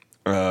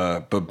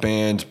 But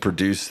Band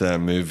produced that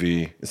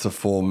movie. It's a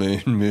Full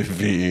Moon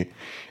movie,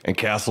 and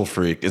Castle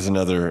Freak is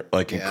another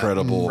like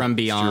incredible From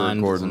Beyond,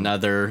 Stuart Gordon.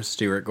 another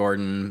Stuart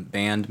Gordon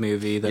Band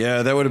movie. That,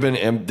 Yeah, that would have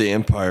been the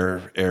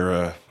Empire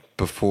era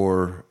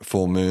before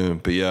Full Moon.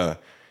 But yeah,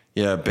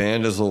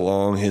 Band has a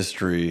long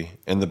history,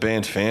 and the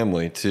Band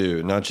family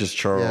too, not just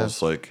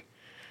Charles, like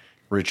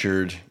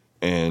Richard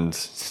and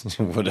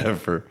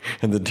whatever,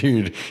 and the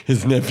dude,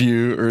 his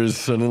nephew or his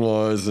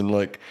son-in-law is in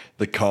like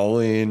The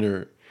Calling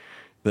or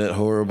that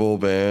horrible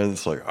band.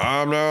 It's like,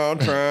 I'm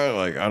not trying.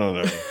 Like, I don't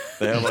know.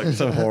 They have like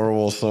some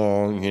horrible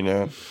song, you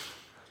know?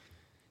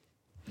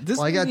 this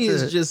Well, I got movie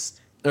is to-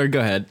 just. Or go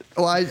ahead.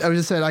 Well, I was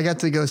just saying, I got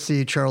to go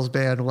see Charles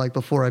Band like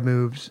before I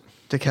moved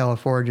to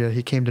California.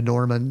 He came to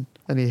Norman,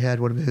 and he had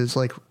one of his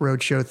like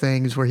roadshow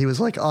things where he was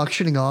like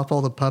auctioning off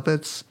all the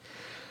puppets.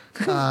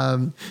 This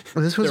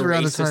was The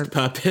around the racist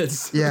time.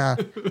 puppets. Yeah,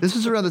 this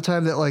was around the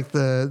time that like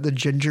the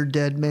Ginger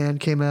Dead Man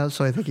came out,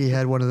 so I think he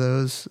had one of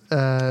those.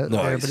 There,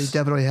 but he Nice.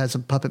 definitely had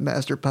some Puppet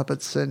Master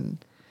puppets and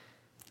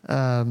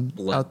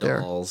Blood out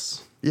there.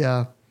 dolls.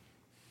 Yeah,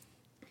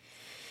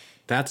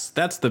 That's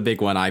the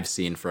big one I've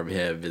seen from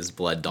him is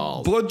Blood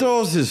Dolls. Blood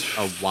Dolls is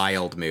A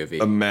wild movie.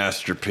 a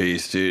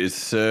masterpiece, dude. It's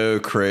so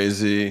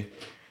crazy.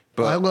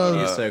 But I love.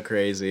 It's so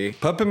crazy.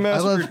 Puppet I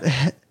Master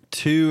love.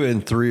 2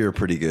 and 3 are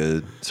pretty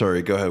good.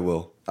 Sorry, go ahead,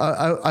 Will.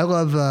 I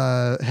love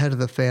Head of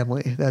the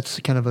Family. That's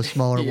kind of a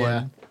smaller Yeah.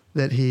 one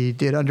that he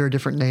did under a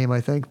different name,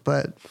 I think.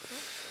 But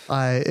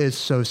it's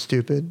so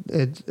stupid.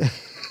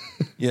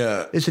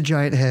 Yeah. It's a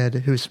giant head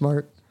who's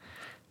smart.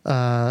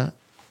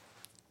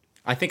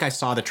 I think I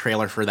saw the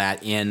trailer for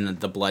that in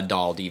the Blood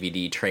Doll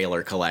DVD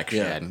trailer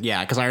collection.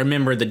 Yeah, because I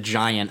remember the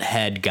giant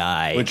head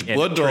guy. Which in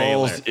Blood the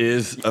trailer. Dolls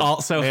is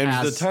Also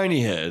has the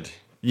tiny head.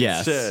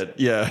 Yes. Instead,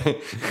 yeah.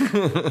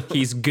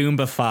 He's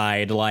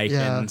Goombified like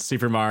Yeah. in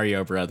Super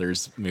Mario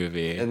Brothers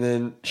movie. And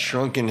then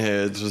Shrunken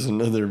Heads was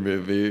another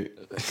movie.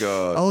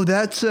 God. Oh,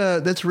 that's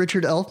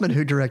Richard Elfman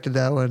who directed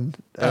that one.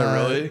 Oh,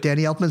 really?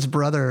 Danny Elfman's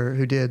brother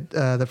who did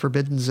the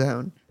Forbidden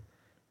Zone.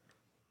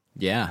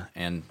 Yeah,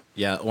 and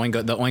the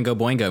Oingo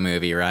Boingo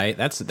movie, right?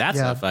 That's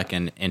Yeah. a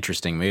fucking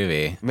interesting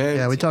movie. Man,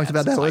 Yeah, we talked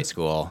about that High one.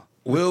 school.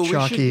 Will, we should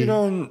Chalky. get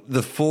on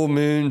the Full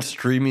Moon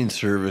streaming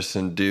service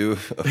and do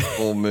a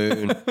full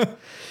moon.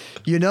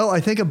 You know, I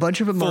think a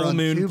bunch of them are Full on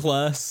Moon Tubi.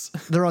 Plus.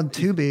 They're on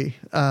Tubi.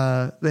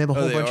 They have a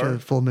whole they bunch are?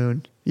 of Full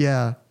Moon.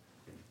 Yeah.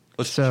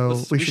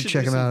 So we should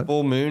check do 'em some out.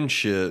 Full moon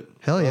shit.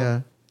 Hell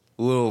yeah.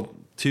 A little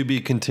to be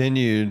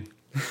continued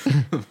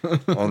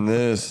on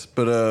this,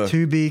 but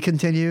To be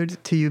continued.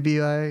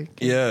 TUBI.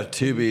 yeah,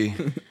 to be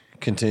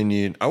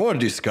continued. I want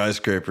to do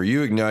Skyscraper.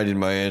 You ignited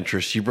my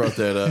interest. You brought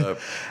that up.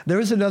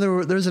 There's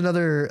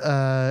another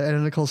Anna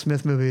Nicole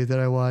Smith movie that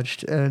I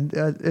watched, and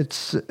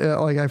it's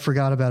like I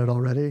forgot about it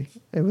already.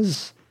 It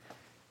was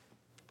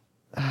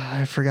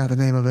I forgot the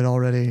name of it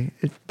already,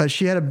 but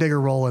she had a bigger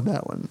role in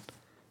that one.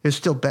 It's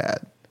still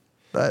bad,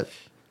 but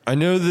I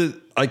know that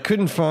I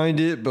couldn't find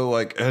it, but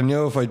like I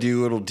know if I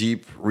do a little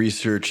deep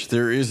research,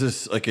 there is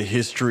a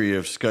history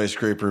of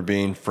Skyscraper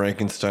being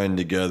Frankenstein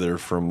together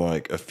from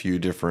like a few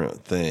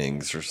different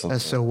things or something.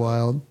 that's so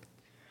wild.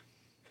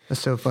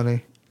 That's so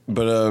funny.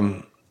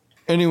 But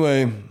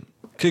anyway,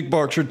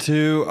 Kickboxer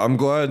 2, I'm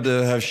glad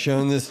to have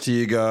shown this to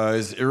you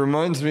guys. It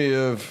reminds me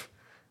of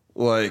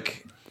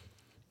like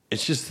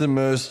it's just the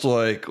most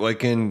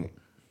like in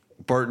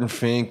Barton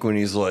Fink when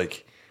he's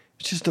like,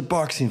 it's just a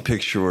boxing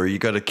picture where you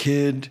got a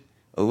kid,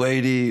 a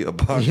lady, a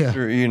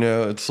boxer, you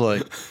know, it's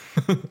like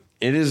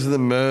it is the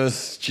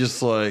most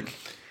just like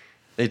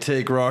they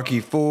take Rocky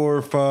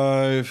 4,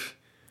 5,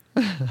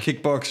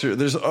 Kickboxer.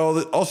 There's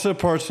also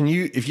parts when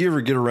if you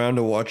ever get around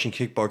to watching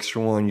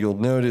Kickboxer 1, you'll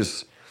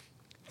notice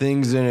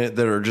things in it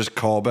that are just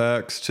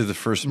callbacks to the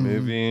first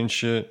movie and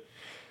shit.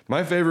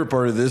 My favorite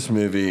part of this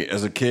movie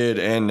as a kid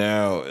and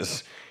now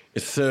is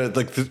it's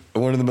like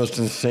one of the most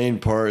insane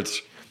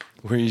parts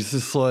where he's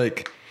just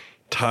like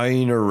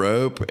tying a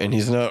rope and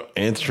he's not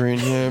answering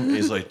him.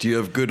 He's like, do you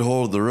have good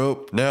hold of the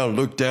rope? Now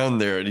look down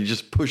there. And he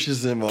just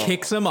pushes him off.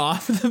 Kicks him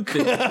off the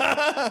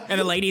bed. And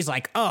the lady's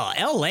like, oh,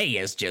 LA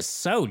is just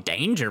so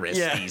dangerous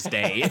these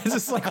days. It's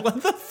just like,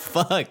 what the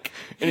fuck?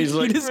 And he's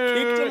like, he just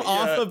kicked him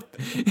off yeah. of,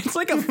 it's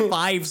like a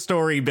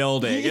 5-story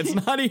building. It's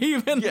not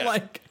even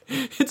like,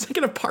 it's like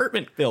an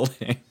apartment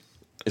building.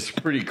 It's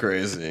pretty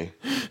crazy.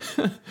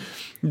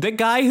 The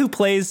guy who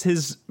plays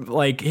his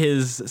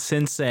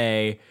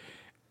sensei,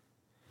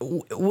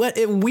 what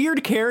a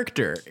weird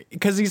character,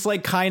 because he's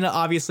like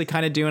obviously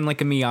doing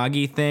like a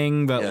Miyagi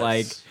thing, but Yes.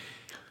 like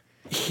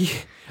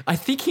I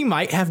think he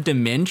might have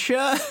dementia.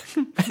 I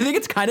think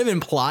it's kind of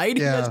implied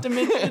he has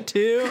dementia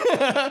too.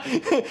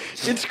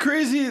 It's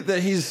crazy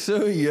that he's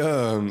so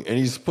young and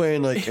he's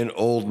playing like an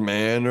old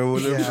man or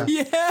whatever.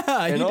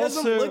 Yeah, he doesn't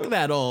also, look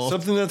that old.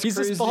 Something that's he's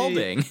crazy just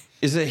balding.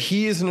 is that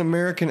he is an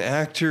American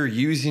actor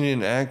using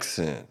an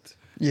accent.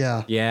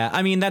 Yeah. Yeah,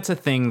 I mean that's a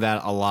thing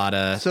that a lot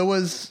of So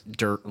was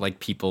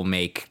people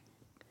make.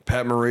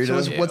 Pat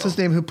Morita. what's his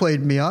name who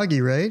played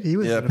Miyagi, right? He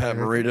was Yeah, an Pat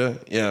American.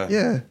 Morita. Yeah.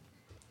 Yeah.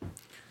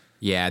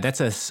 Yeah, that's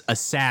a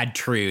sad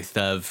truth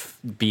of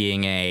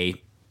being a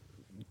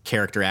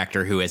character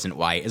actor who isn't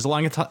white. As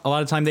long as a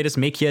lot of time they just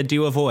make you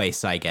do a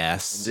voice, I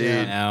guess. Indeed.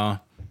 You know?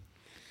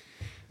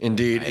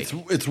 Indeed.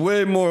 It's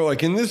way more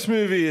like in this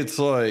movie, it's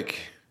like,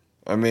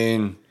 I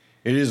mean,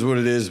 it is what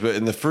it is, but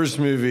in the first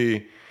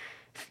movie,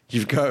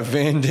 you've got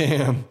Van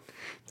Damme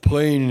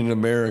playing an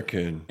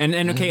American. And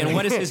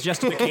what is his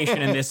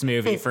justification in this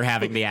movie for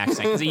having the accent?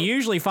 Because he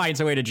usually finds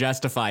a way to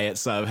justify it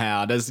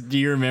somehow. Do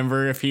you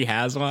remember if he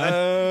has one?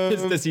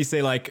 Does he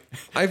say like,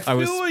 I feel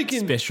was like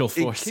in special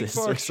forces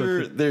or Kickboxer,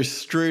 something? they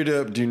straight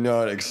up do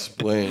not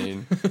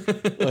explain.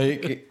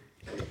 Like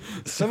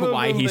some of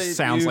Why them he they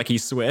sounds do- like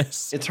he's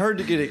Swiss? It's hard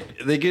to get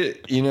it. They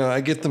get, I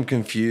get them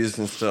confused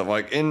and stuff.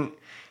 Like, and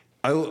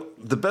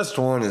the best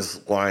one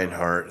is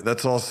Lionheart.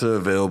 That's also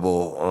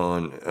available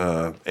on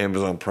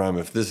Amazon Prime.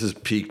 If this has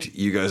piqued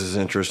you guys'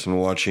 interest in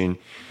watching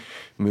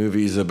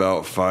movies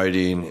about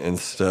fighting and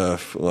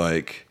stuff,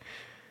 like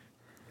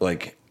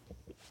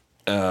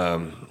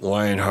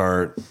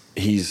Lionheart,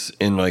 he's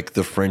in like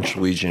the French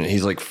Legion.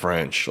 He's like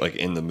French, like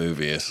in the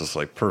movie. It's just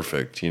like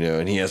perfect,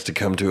 and he has to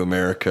come to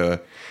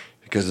America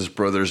because his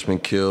brother's been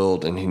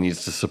killed and he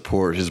needs to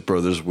support his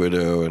brother's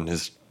widow and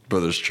his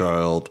brother's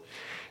child.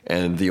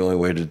 And the only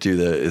way to do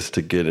that is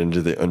to get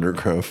into the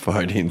underground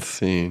fighting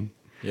scene.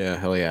 Yeah,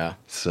 hell yeah.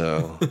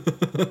 So,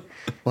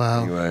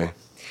 Wow. anyway,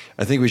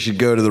 I think we should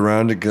go to the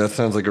roundup because that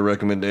sounds like a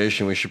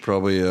recommendation. We should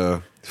probably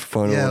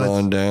funnel Yeah, it let's-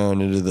 on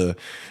down into the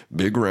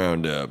big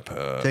roundup.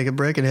 Take a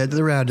break and head to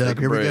the roundup. Take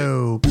a Here we break.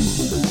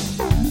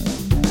 go.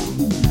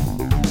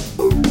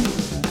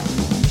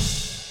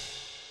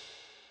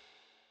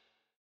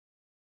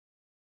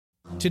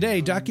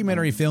 Today,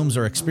 documentary films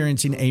are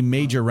experiencing a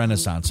major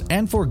renaissance,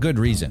 and for good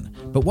reason.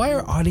 But why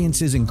are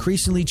audiences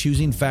increasingly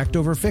choosing fact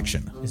over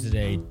fiction? Is it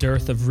a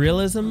dearth of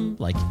realism,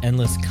 like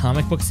endless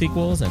comic book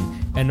sequels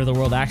and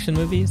end-of-the-world action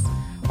movies?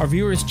 Are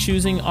viewers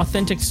choosing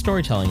authentic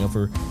storytelling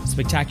over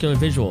spectacular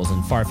visuals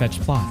and far-fetched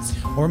plots?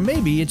 Or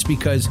maybe it's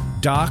because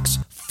docs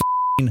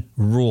f***ing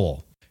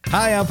rule.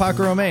 Hi, I'm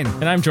Paco Romain.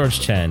 And I'm George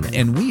Chen.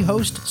 And we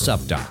host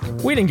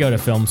SupDoc. We didn't go to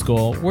film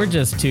school. We're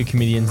just two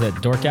comedians that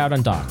dork out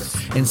on docs.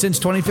 And since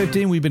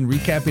 2015, we've been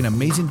recapping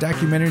amazing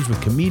documentaries with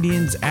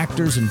comedians,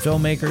 actors, and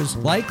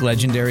filmmakers like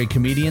legendary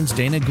comedians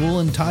Dana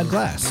Gould and Todd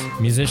Glass.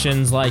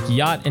 Musicians like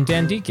Yacht and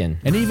Dan Deacon.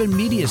 And even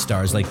media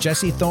stars like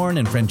Jesse Thorne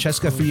and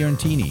Francesca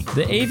Fiorentini.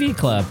 The AV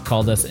Club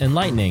called us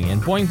enlightening,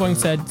 and Boing Boing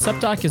said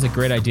SupDoc is a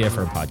great idea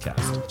for a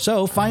podcast.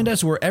 So find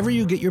us wherever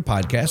you get your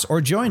podcasts or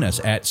join us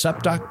at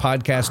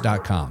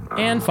supdocpodcast.com.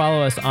 And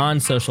follow us on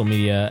social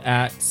media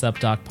at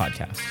SupDoc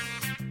Podcast.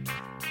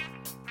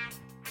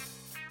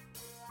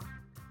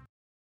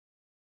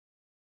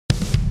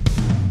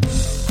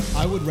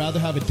 I would rather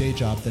have a day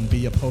job than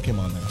be a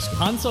Pokemon master.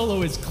 Han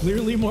Solo is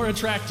clearly more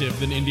attractive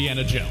than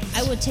Indiana Jones.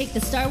 I would take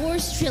the Star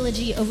Wars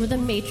trilogy over the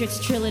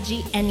Matrix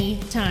trilogy any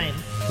time.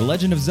 The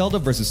Legend of Zelda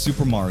versus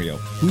Super Mario.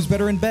 Who's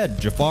better in bed,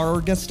 Jafar or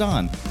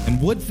Gaston?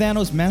 And would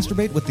Thanos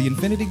masturbate with the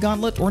Infinity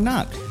Gauntlet or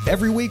not?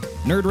 Every week,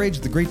 Nerd Rage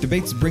The Great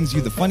Debates brings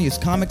you the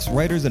funniest comics,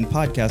 writers, and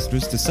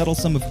podcasters to settle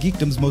some of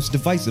geekdom's most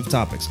divisive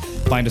topics.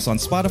 Find us on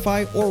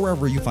Spotify or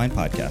wherever you find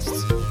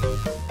podcasts.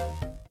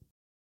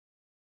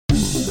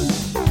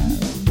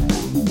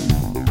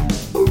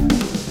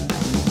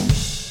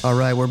 All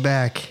right, we're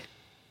back,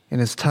 and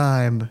it's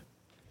time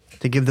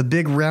to give the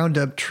big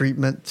roundup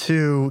treatment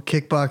to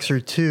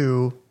Kickboxer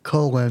 2,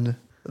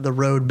 The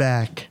Road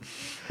Back.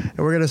 And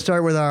we're going to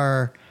start with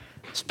our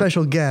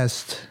special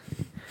guest,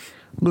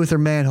 Luther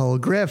Manhole.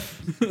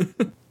 Griff,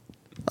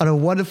 on a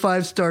 1 to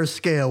 5 star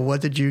scale, what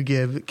did you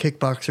give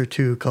Kickboxer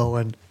 2,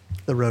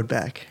 The Road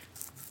Back?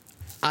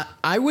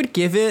 I would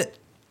give it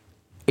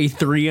a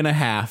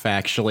 3.5,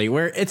 actually,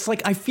 where it's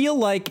like, I feel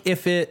like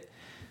if it,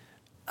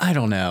 I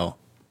don't know.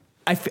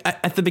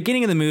 At the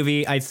beginning of the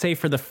movie, I'd say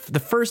for the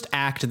first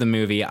act of the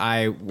movie,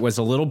 I was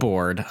a little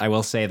bored. I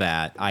will say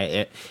that.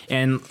 Like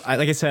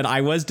I said,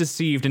 I was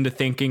deceived into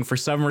thinking for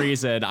some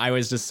reason I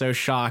was just so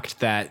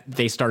shocked that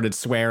they started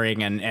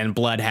swearing and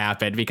blood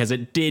happened, because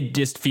it did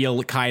just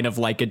feel kind of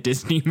like a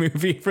Disney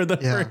movie for the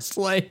first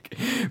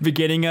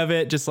beginning of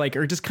it, like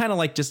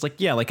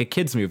a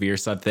kid's movie or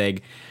something.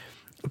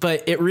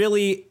 But it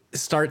really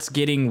starts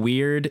getting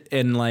weird,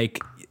 and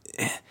like,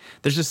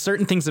 there's just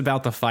certain things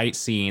about the fight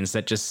scenes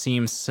that just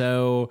seem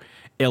so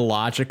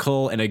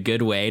illogical in a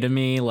good way to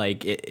me.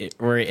 Like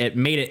where it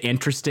made it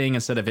interesting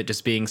instead of it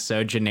just being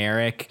so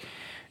generic.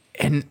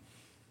 And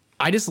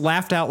I just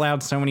laughed out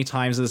loud so many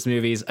times at this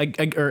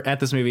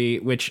movie,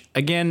 which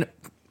again,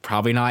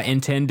 probably not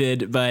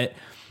intended, but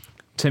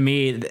to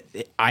me,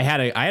 I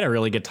had a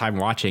really good time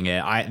watching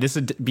it. This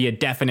would be a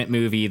definite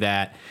movie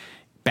that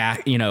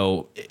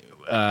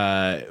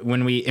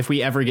if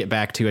we ever get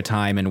back to a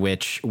time in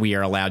which we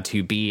are allowed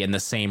to be in the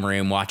same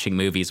room watching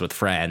movies with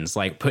friends,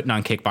 like putting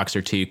on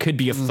Kickboxer 2 could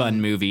be a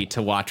fun movie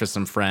to watch with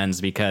some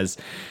friends, because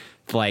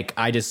like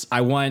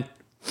I want,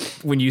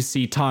 when you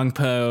see Tong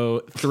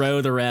Po throw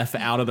the ref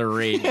out of the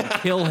ring and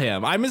kill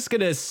him,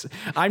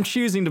 I'm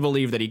choosing to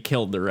believe that he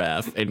killed the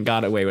ref and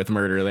got away with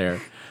murder there.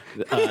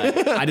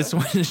 I just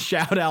want to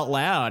shout out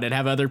loud and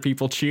have other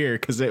people cheer,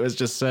 because it was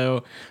just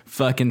so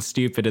fucking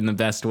stupid in the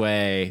best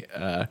way.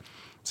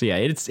 So yeah,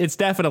 it's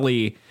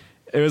definitely,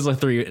 it was a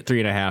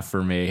 3.5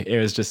 for me. It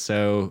was just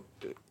so,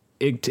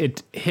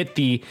 it hit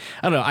the,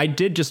 I don't know. I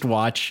did just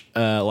watch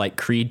like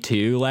Creed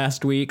 2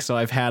 last week, so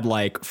I've had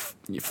like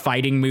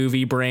fighting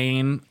movie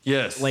brain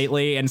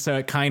lately, and so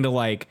it kind of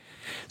like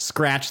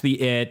scratched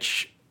the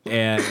itch,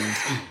 and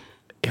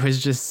it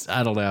was just,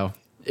 I don't know.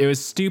 It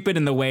was stupid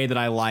in the way that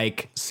I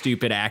like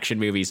stupid action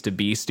movies to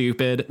be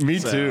stupid. Me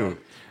too.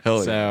 Hell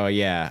yeah. So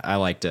yeah, I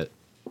liked it.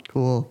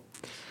 Cool.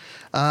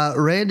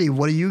 Randy,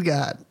 what do you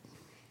got?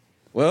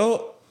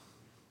 Well,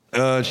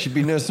 should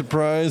be no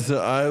surprise that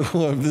I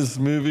love this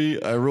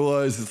movie. I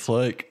realize it's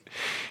like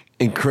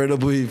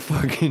incredibly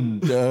fucking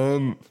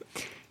dumb.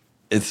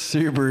 It's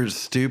super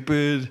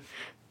stupid.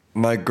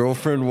 My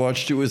girlfriend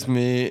watched it with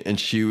me, and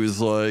she was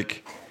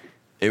like,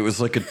 it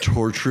was like a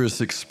torturous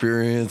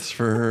experience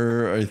for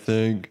her, I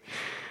think.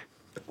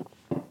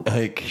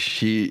 Like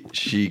she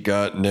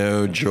got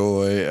no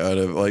joy out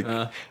of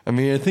I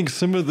mean, I think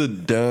some of the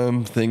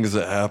dumb things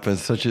that happen,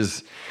 such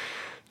as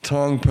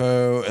Tong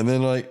Po, and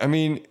then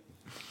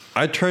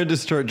I tried to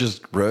start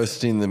just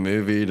roasting the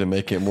movie to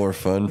make it more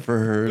fun for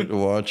her to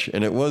watch,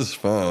 and it was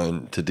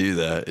fun to do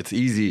that. It's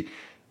easy.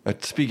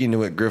 Speaking to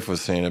what Griff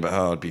was saying about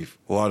how it'd be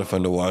a lot of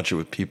fun to watch it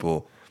with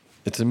people,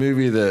 it's a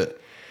movie that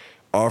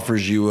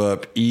offers you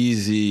up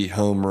easy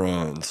home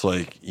runs.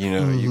 Like, you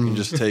can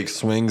just take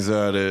swings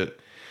at it.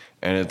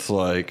 And it's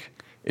like,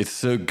 it's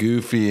so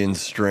goofy and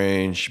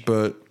strange,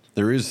 but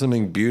there is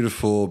something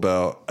beautiful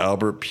about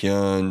Albert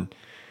Pyun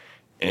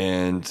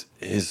and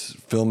his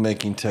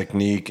filmmaking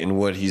technique and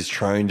what he's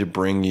trying to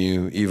bring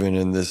you, even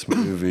in this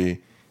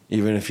movie,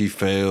 even if he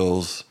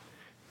fails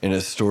in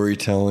his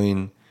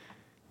storytelling,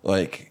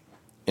 like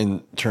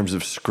in terms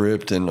of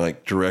script and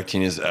like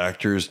directing his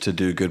actors to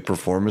do good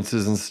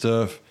performances and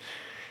stuff,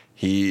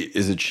 he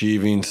is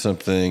achieving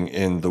something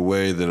in the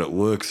way that it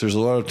looks. There's a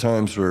lot of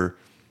times where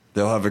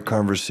they'll have a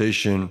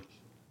conversation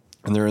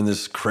and they're in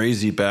this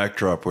crazy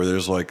backdrop where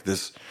there's like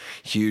this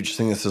huge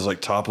thing that says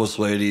like topless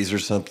ladies or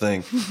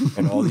something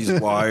and all these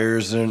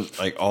wires and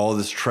like all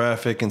this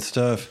traffic and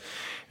stuff.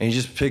 And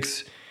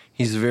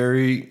he's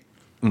very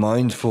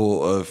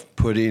mindful of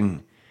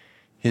putting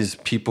his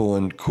people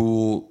in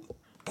cool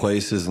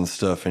places and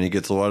stuff. And he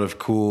gets a lot of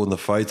cool, and the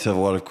fights have a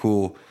lot of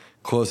cool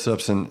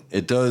close-ups, and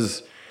it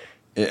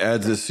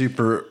adds a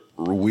super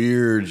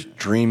weird,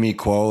 dreamy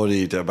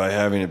quality by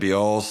having it be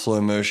all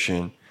slow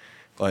motion.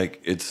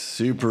 Like, it's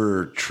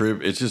super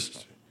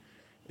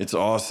it's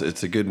awesome.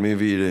 It's a good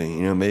movie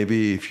to,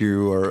 maybe if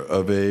you are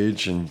of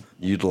age and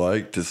you'd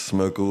like to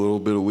smoke a little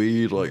bit of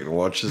weed, like, and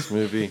watch this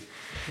movie.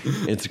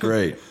 It's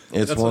great.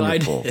 It's That's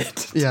wonderful. What I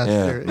did. Yeah,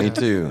 sure, me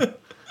too.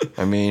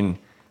 I mean,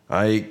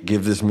 I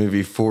give this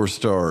movie 4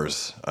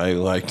 stars. I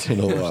liked it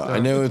a lot. I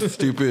know it's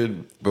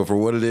stupid, but for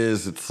what it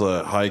is, it's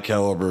a high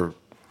caliber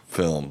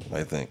film,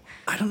 I think.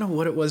 I don't know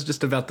what it was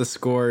just about the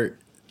score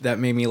that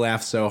made me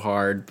laugh so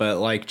hard, but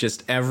like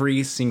just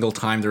every single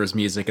time there was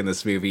music in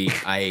this movie,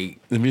 I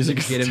the music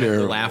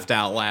legitimately laughed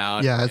out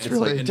loud. Yeah, it's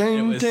really like,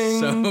 ding,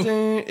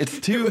 ding. It's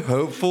too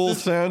hopeful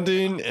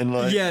sounding and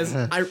like yes,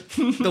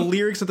 the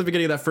lyrics at the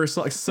beginning of that first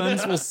song, like,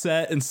 suns will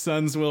set and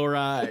suns will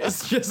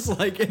rise. Just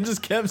like it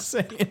just kept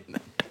saying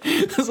that.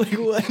 I was like,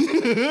 what?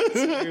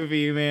 This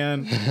movie,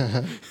 man.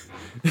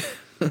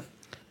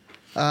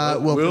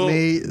 For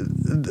me,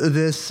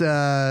 this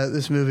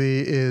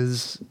movie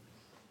is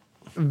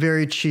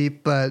very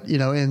cheap, but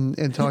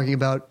in talking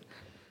about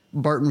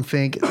Barton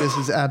Fink, this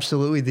is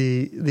absolutely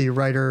the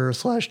writer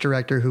 /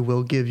 director who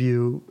will give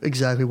you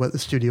exactly what the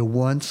studio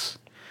wants.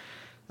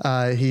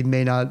 He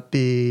may not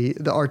be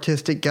the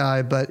artistic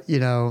guy, but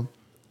you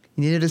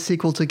needed a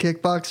sequel to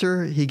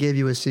Kickboxer. He gave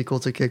you a sequel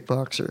to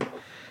Kickboxer.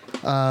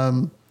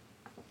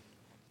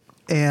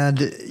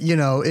 And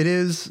it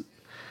is,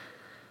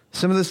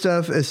 some of the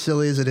stuff, as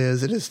silly as it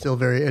is still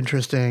very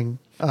interesting.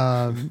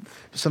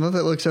 Some of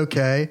it looks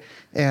okay.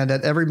 And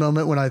at every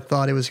moment when I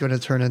thought it was going to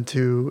turn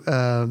into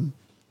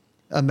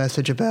a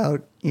message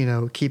about,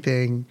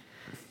 keeping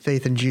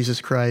faith in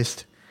Jesus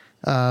Christ,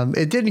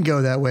 it didn't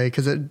go that way,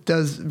 because it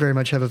does very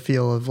much have a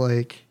feel of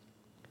like,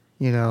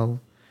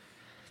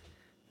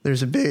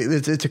 there's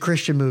it's a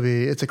Christian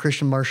movie. It's a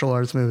Christian martial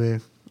arts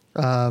movie.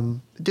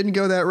 It didn't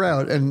go that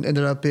route and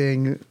ended up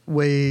being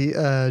way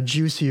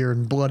juicier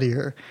and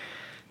bloodier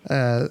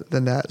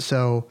than that.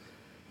 So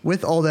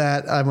with all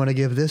that, I'm going to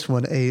give this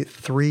one a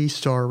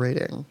 3-star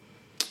rating.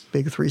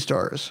 Big 3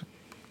 stars.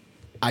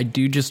 I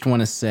do just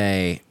want to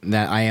say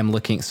that I'm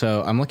looking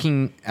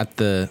at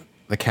the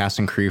cast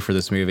and crew for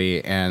this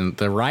movie, and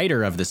the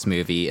writer of this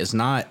movie is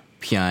not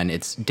Pyun,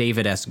 it's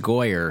David S.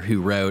 Goyer,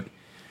 who wrote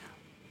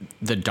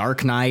The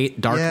Dark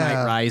Knight,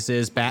 Knight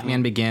Rises,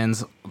 Batman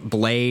Begins,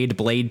 Blade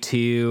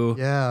 2.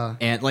 Yeah.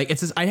 And like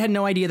I had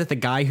no idea that the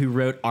guy who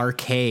wrote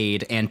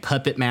Arcade and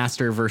Puppet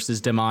Master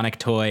versus Demonic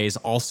Toys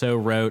also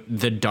wrote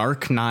The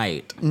Dark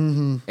Knight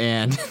and,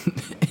 and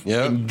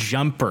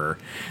Jumper.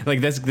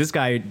 Like this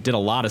guy did a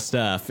lot of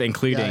stuff,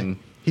 including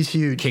he's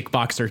huge.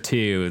 Kickboxer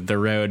 2, The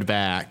Road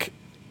Back.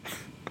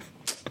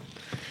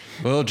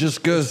 Well, it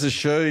just goes to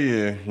show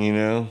you,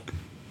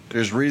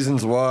 there's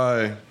reasons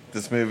why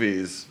this movie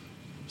is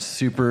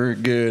super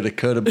good, a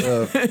cut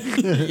above.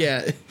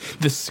 Yeah,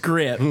 the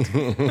script.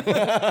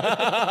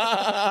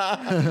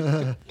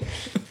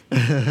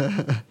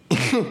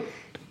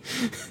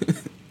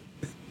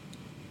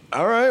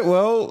 All right,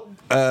 well,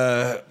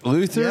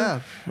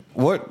 Luther,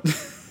 what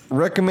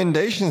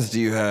recommendations do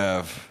you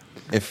have?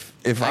 If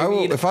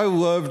I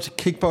loved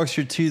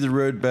Kickboxer 2, The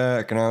Road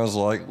Back, and I was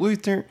like,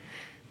 Luther,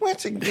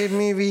 what's a good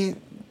movie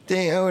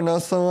they owe and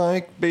also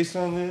like based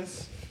on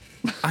this?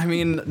 I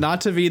mean,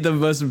 not to be the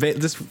most,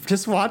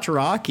 just watch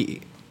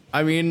Rocky.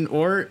 I mean,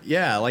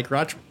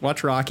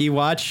 watch Rocky,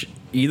 watch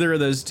either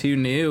of those 2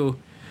 new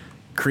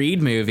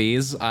Creed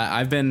movies.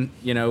 I've been,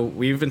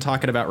 we've been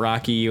talking about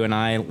Rocky, you and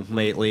I,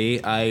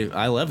 lately.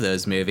 I love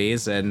those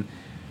movies, and,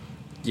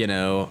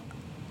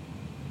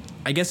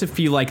 I guess if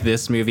you like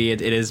this movie,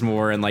 it is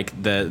more in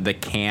like the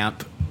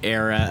camp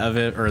era of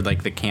it, or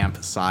like the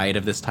camp side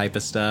of this type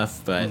of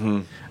stuff, but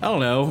I don't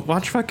know,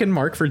 watch fucking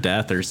Mark for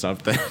Death or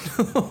something.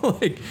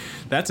 Like,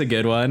 that's a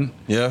good one.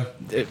 Yeah.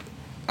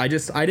 I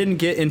didn't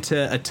get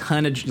into a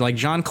ton of, like,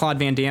 Jean-Claude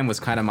Van Damme was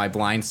kind of my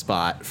blind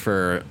spot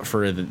for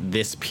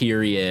this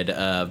period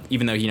of,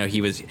 even though, he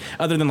was,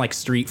 other than like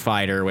Street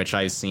Fighter, which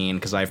I've seen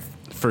because I've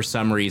for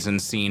some reason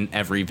seen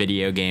every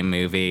video game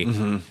movie.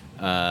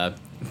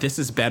 This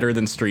is better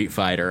than Street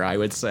Fighter, I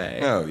would say.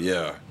 Oh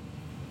yeah,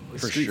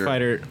 Street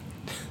Fighter.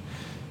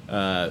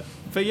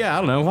 But yeah, I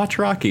don't know. Watch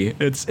Rocky.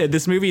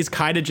 This movie is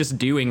kind of just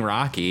doing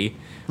Rocky,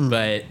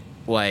 but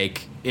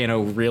like in a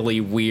really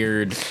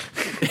weird,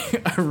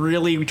 a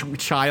really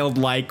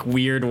childlike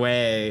weird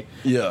way.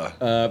 Yeah.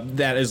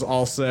 That is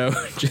also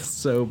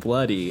just so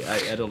bloody.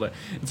 I don't know.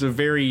 It's a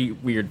very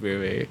weird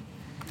movie,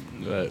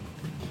 but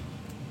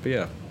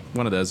yeah,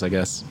 one of those, I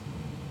guess.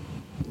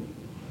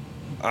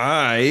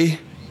 I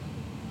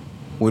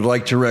would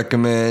like to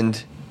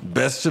recommend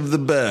Best of the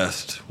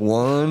Best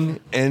 1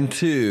 and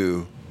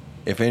 2.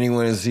 If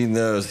anyone has seen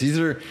those, these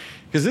are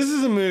because this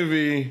is a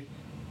movie.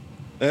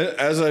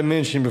 As I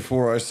mentioned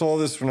before, I saw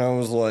this when I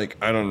was like,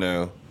 I don't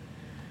know.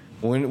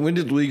 When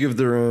did League of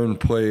Their Own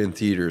play in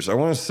theaters? I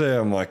want to say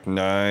I'm like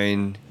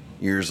 9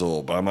 years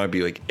old, but I might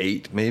be like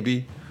 8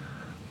 maybe.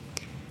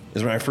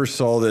 Is when I first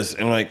saw this,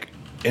 and like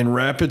in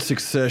rapid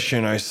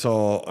succession, I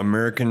saw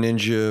American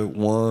Ninja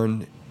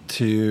 1,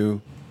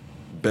 2,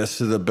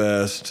 Best of the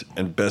Best,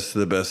 and Best of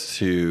the Best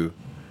 2,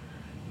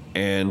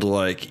 and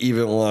like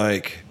even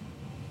like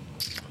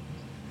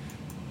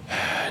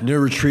No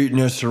Retreat,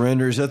 No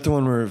Surrender. Is that the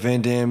one where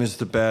Van Damme is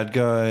the bad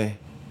guy?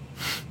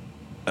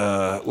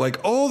 Like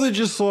all the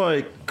just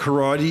like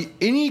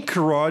any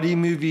karate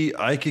movie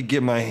I could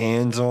get my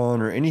hands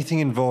on, or anything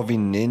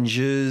involving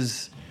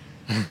ninjas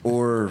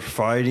or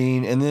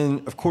fighting. And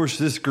then of course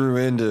this grew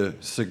into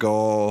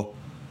Seagal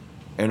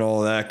and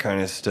all that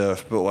kind of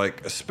stuff. But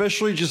like,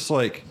 especially just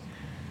like,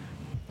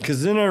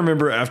 because then I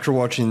remember after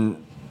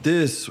watching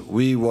this,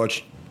 we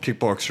watched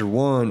Kickboxer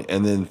 1,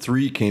 and then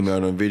 3 came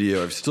out on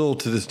video. I've still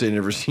to this day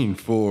never seen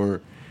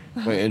 4.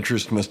 My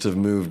interest must have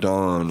moved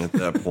on at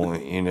that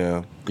point, you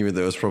know, even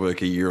though it was probably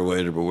like a year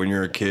later. But when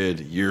you're a kid,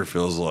 a year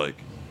feels like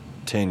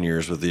 10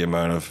 years with the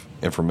amount of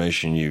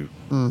information you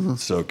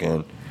soak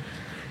in.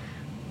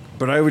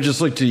 But I would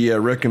just like to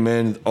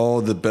recommend all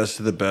the Best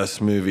of the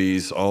Best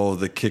movies, all of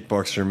the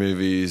Kickboxer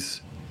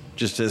movies,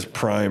 just as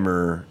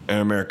primer, and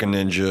American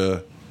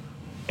Ninja,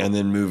 and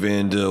then move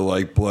into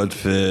like Blood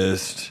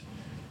Fist,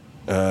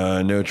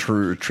 No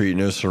True Retreat,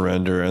 No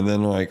Surrender, and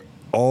then like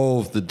all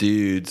of the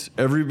dudes,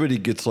 everybody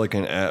gets like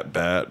an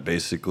at-bat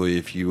basically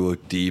if you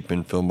look deep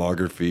in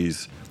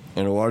filmographies.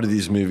 And a lot of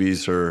these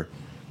movies are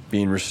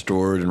being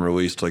restored and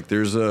released. Like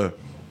there's a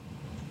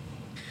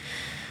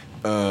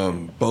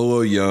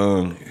Bolo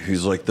Young,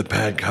 who's like the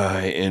bad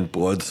guy in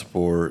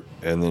Bloodsport,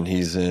 and then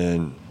he's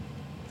in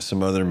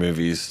some other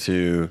movies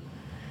too.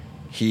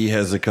 He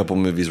has a couple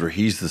movies where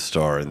he's the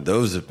star, and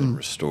those have been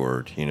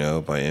restored, you know,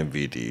 by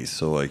MVD.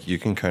 So like you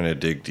can kind of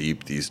dig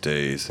deep these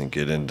days and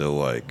get into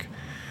like,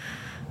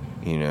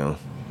 you know,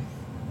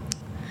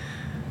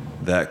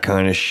 that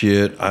kind of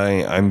shit.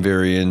 I'm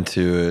very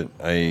into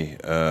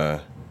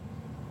it.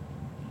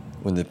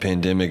 When the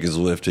pandemic is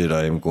lifted,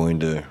 I'm going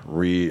to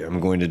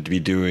be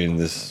doing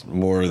this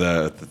more of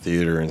that at the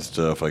theater and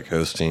stuff, like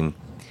hosting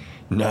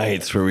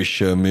nights where we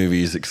show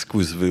movies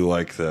exclusively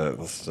like that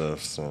and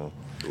stuff. So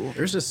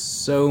there's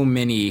just so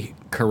many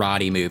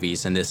karate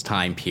movies in this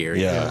time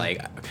period. Yeah.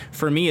 Like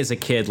for me as a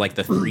kid, like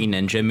the Three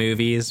Ninja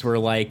movies were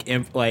like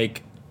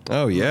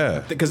oh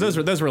yeah, because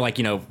those were like,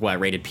 you know, what,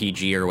 rated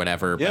PG or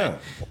whatever. Yeah.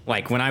 But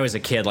like when I was a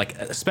kid, like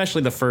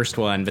especially the first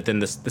one, but then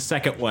the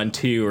second one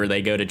too, where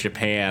they go to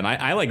Japan.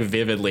 I like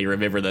vividly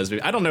remember those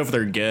movies. I don't know if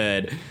they're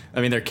good. I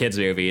mean, they're kids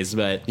movies,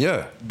 but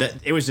yeah,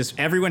 it was just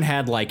everyone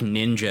had like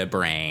Ninja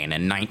Brain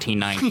in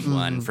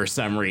 1991 for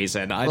some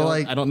reason.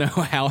 I don't know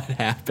how it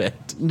happened.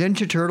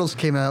 Ninja Turtles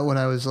came out when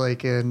I was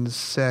like in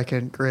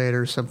 2nd grade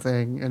or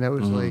something, and it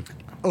was like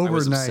overnight. I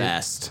was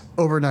obsessed.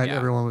 Overnight, Yeah.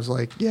 everyone was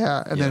like,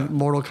 yeah. And then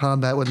Mortal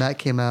Kombat, when that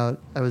came out,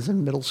 I was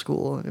in middle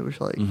school, and it was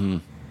like,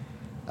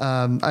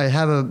 I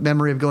have a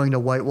memory of going to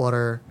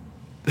Whitewater,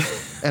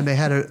 and they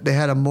had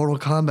a Mortal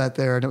Kombat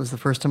there, and it was the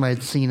first time I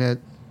had seen it.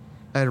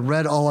 I had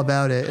read all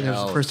about it, and it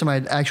was the first time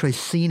I'd actually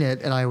seen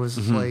it, and I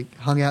was like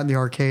hung out in the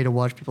arcade and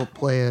watched people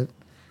play it,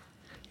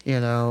 you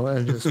know,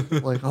 and just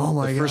like, oh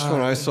my god. The first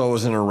one I saw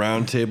was in a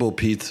Round Table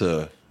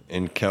Pizza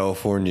in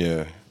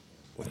California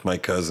with my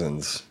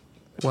cousins.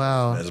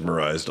 Wow.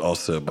 Mesmerized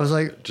also. I was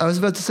like, I was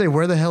about to say,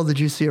 where the hell did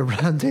you see a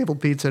Round Table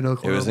Pizza in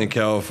Oklahoma? It was in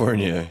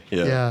California.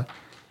 Yeah.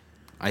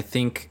 I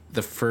think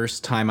the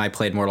first time I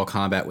played Mortal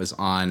Kombat was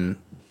on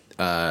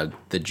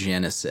the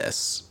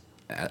Genesis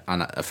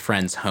on a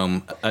friend's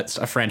home.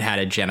 A friend had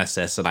a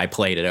Genesis, and I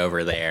played it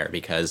over there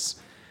because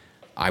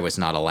I was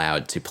not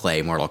allowed to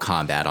play Mortal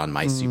Kombat on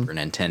my Super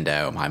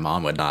Nintendo. My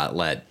mom would not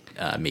let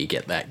me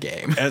get that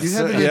game. You had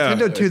a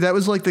Nintendo too. That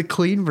was like the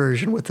clean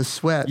version with the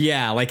sweat.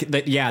 Yeah,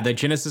 the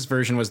Genesis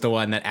version was the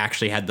one that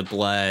actually had the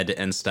blood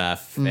and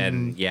stuff.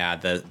 And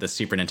the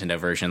Super Nintendo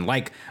version,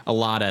 like a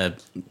lot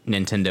of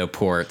Nintendo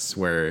ports,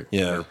 were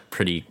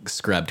pretty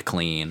scrubbed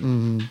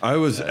clean. I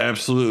was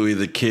absolutely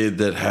the kid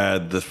that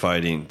had the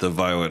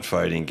violent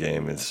fighting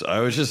game. I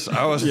was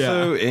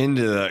so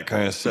into that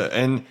kind of stuff.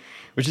 And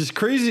which is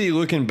crazy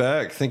looking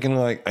back, thinking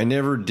like I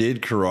never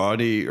did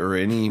karate or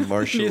any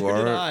martial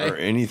art or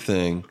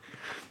anything.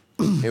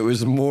 It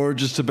was more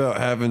just about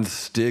having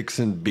sticks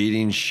and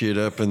beating shit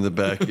up in the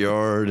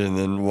backyard and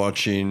then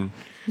watching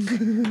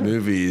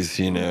movies,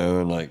 you know,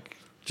 and like,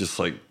 just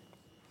like,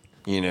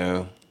 you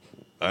know,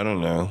 I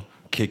don't know,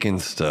 kicking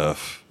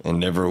stuff and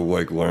never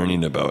like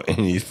learning about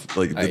any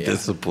like the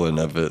discipline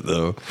of it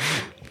though.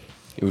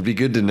 It would be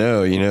good to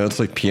know, you know, it's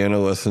like piano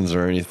lessons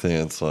or anything.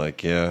 It's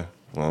like, yeah,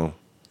 well.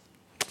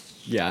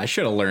 Yeah, I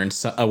should have learned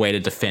a way to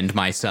defend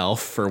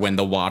myself for when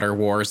the water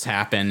wars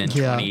happen in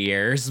 20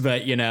 years.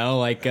 But, you know,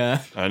 like... I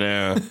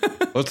know.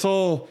 Let's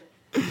all,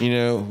 you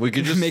know, we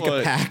could just make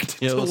a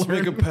pact. Yeah, let's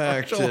make a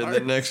pact in the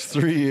next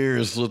 3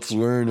 years. Let's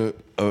learn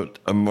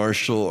a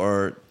martial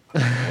art.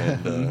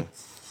 And,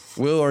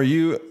 Will, are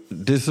you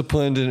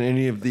disciplined in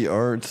any of the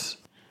arts?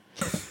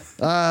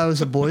 I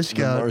was a Boy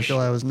Scout until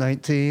I was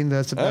 19.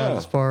 That's about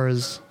as far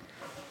as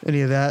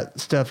any of that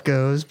stuff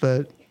goes.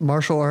 But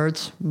martial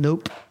arts,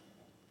 nope.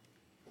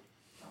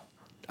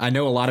 I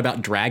know a lot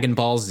about Dragon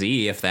Ball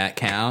Z, if that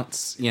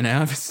counts. You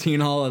know, I've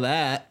seen all of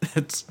that.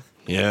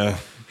 Yeah.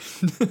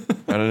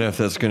 I don't know if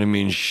that's going to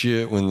mean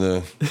shit when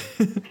the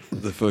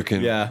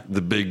fucking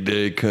the big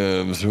day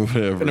comes or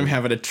whatever. And I'm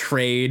having to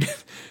trade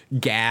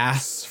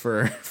gas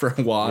for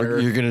water.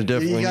 You're going to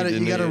definitely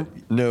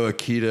know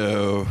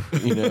Aikido,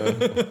 you know.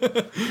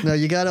 No,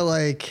 you got to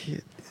like,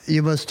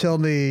 you must tell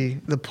me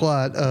the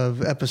plot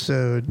of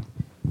episode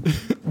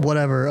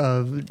whatever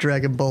of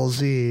Dragon Ball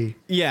Z.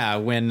 Yeah,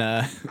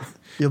 when...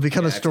 You'll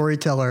become a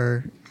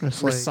storyteller.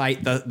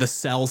 Recite the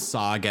Cell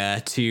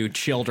Saga to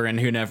children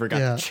who never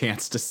got the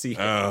chance to see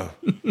it.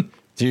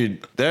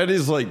 Dude, that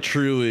is like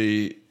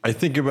truly, I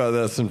think about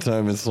that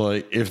sometimes. It's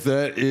like, if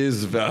that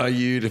is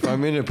valued, if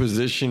I'm in a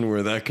position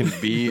where that can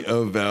be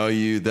of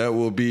value, that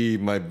will be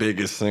my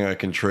biggest thing I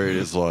can trade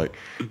is like,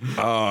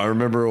 I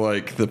remember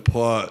like the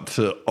plot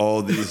to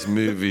all these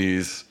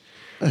movies.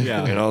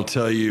 Yeah, and I'll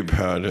tell you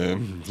about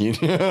him. You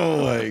know,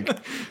 like,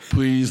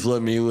 please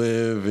let me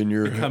live in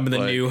your become the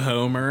new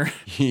Homer.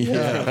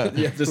 Yeah,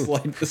 just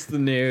like this, the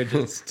new,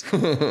 just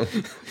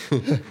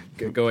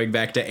going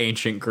back to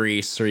ancient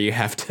Greece, where you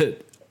have to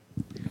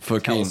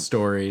tell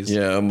stories.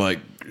 Yeah, I'm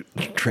like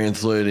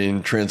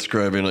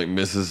transcribing like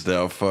Mrs.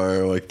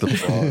 Doubtfire, like the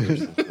plot or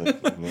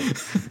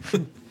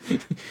something.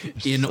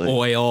 In like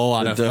oil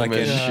on a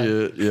fucking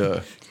shit.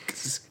 Yeah.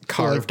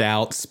 Carved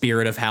out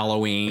Spirit of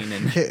Halloween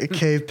and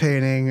cave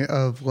painting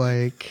of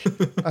like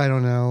I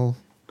don't know,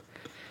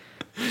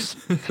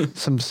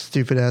 some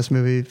stupid ass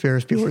movie,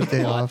 Ferris Bueller's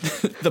Day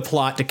Off. The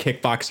plot to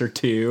Kickboxer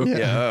 2.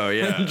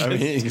 Yeah, I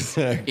mean,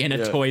 exactly. In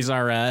a Toys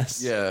R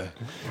Us. Yeah.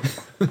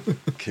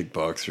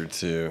 Kickboxer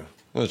 2.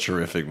 What a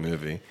terrific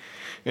movie.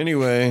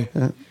 Anyway,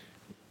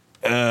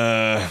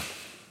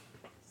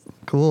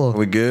 cool. Are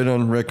we good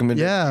on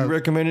recommending? Yeah. You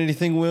recommend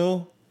anything,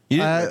 Will?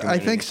 I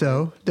think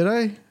so. Did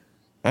I?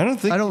 I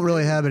don't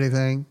really have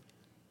anything.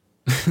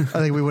 I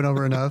think we went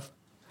over enough.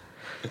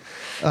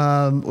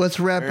 Let's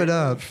wrap it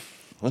up.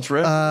 Let's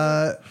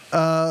wrap.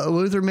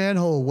 Luther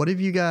Manhole, what have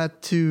you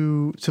got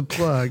to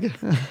plug?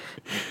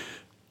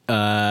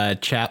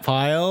 Chat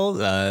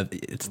Pile.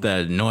 It's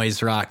the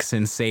noise rock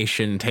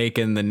sensation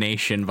taking the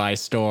nation by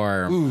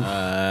storm.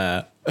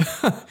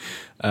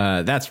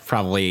 That's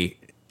probably.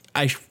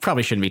 I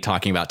probably shouldn't be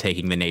talking about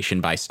taking the nation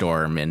by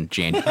storm in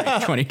January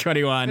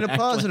 2021. In a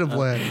positive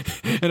way.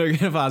 In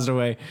a positive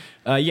way.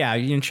 Yeah,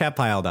 you can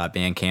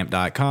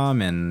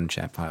chatpile.bandcamp.com and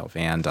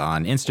chatpileband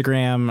on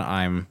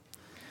Instagram.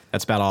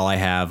 That's about all I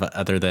have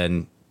other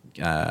than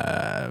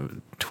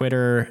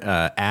Twitter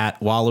at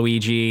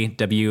Waluigi,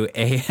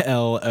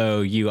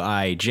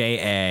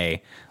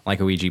 WALOUIJA, like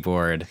a Ouija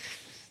board.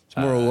 It's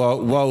more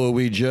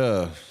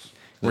Waluigi.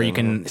 Where you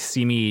can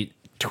see me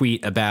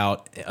tweet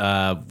about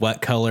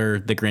what color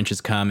the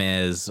Grinch's cum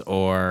is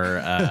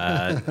or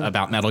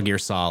about Metal Gear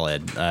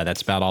Solid.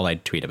 That's about all I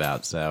tweet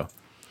about. So,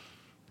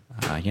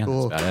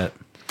 cool. That's about it.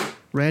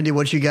 Randy,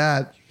 what you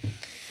got?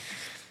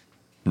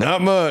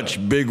 Not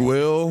much, Big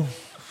Will.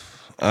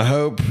 I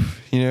hope,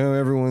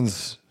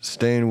 everyone's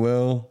staying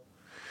well.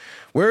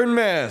 Wearing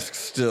masks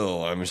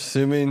still. I'm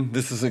assuming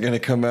this isn't going to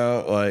come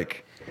out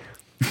like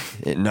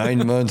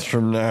 9 months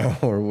from now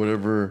or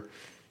whatever.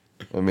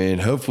 I mean,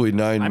 hopefully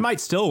 9. I might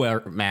still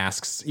wear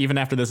masks even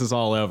after this is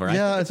all over.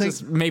 Yeah, I think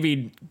it's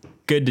maybe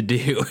good to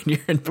do.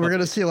 We're going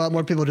to see a lot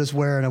more people just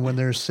wearing them when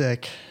they're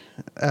sick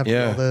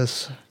after all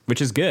this.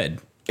 Which is good,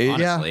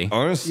 honestly.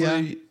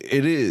 Honestly,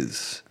 it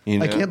is.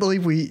 I can't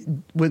believe we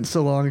went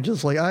so long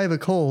just like, I have a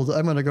cold,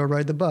 I'm going to go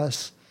ride the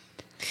bus.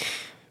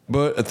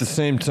 But at the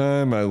same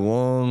time, I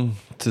long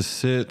to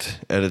sit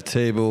at a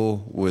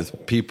table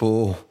with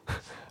people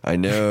I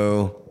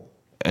know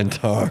and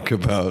talk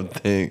about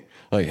things.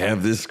 Like,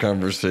 have this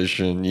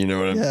conversation, you know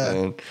what I'm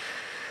saying?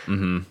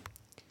 Mm-hmm.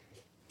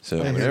 So,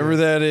 whatever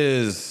that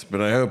is,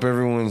 but I hope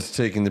everyone's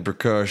taking the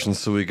precautions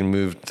so we can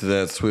move to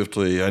that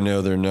swiftly. I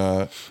know they're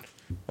not.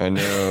 I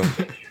know.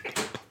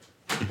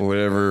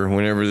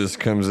 Whenever this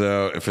comes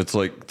out, if it's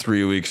like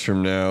 3 weeks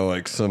from now,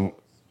 like some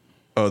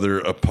other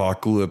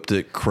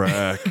apocalyptic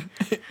crack.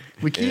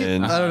 We keep,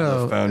 And I don't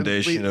know. the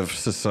foundation of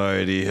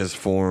society has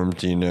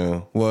formed,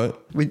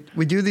 What?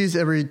 We do these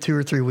every 2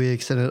 or 3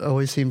 weeks, and it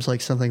always seems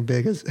like something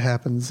big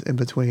happens in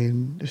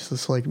between. It's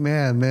just like,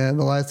 man,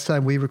 the last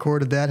time we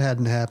recorded that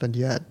hadn't happened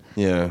yet.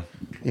 Yeah.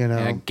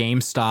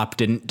 GameStop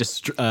didn't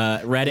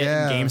Reddit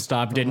and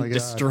GameStop didn't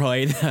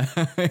destroy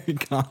the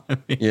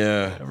economy.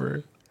 Yeah.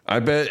 I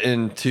bet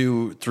in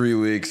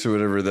 2-3 weeks or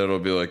whatever, that'll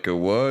be like a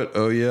what?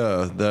 Oh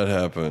yeah, that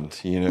happened.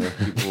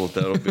 People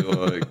that'll be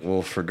like,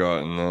 well,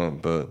 forgotten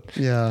that. But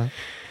yeah.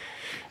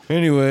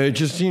 Anyway,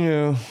 just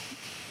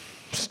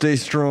stay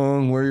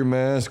strong, wear your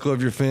mask,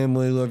 love your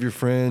family, love your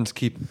friends,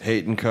 keep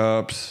hating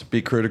cops,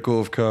 be critical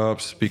of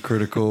cops, be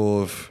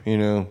critical of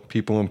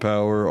people in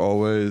power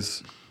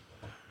always.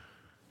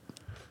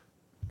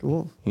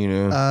 Cool.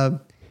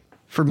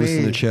 For me,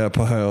 listen to Chat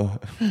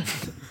Pile.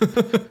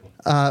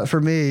 For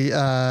me,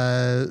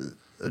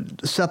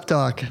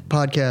 SupDoc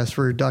podcast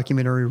for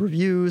documentary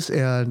reviews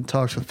and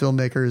talks with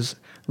filmmakers.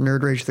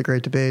 Nerd Rage: The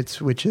Great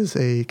Debates, which is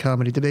a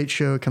comedy debate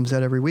show, comes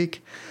out every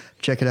week.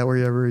 Check it out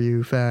wherever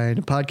you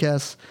find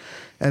podcasts.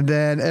 And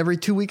then every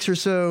 2 weeks or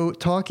so,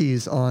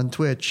 Talkies on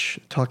Twitch,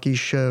 Talkies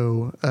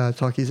Show,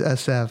 Talkies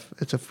SF.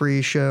 It's a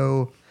free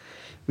show.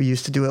 We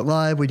used to do it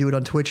live. We do it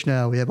on Twitch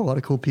now. We have a lot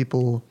of cool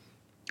people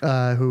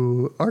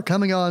who are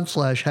coming on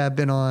 / have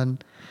been on.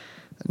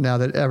 Now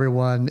that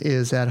everyone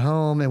is at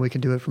home and we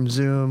can do it from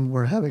Zoom,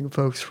 we're having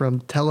folks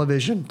from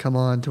television come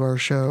on to our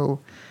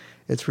show.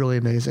 It's really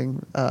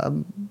amazing.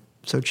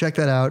 So check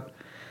that out.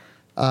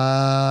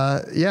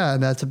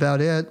 And that's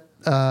about it.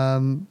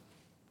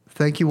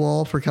 Thank you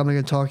all for coming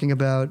and talking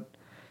about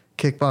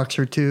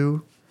Kickboxer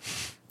 2.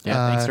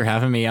 Yeah, thanks for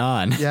having me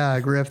on. Yeah,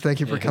 Griff, thank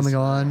you for coming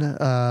on.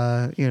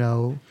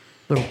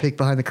 Little peek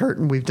behind the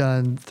curtain. We've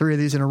done 3 of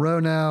these in a row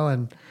now,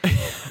 and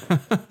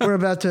we're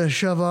about to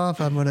shove off.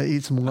 I'm going to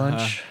eat some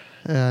lunch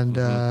and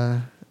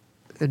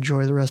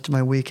enjoy the rest of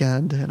my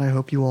weekend, and I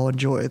hope you all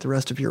enjoy the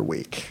rest of your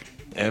week.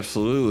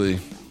 Absolutely.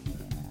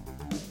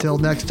 Till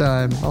next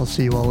time, I'll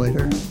see you all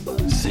later.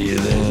 See you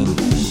then.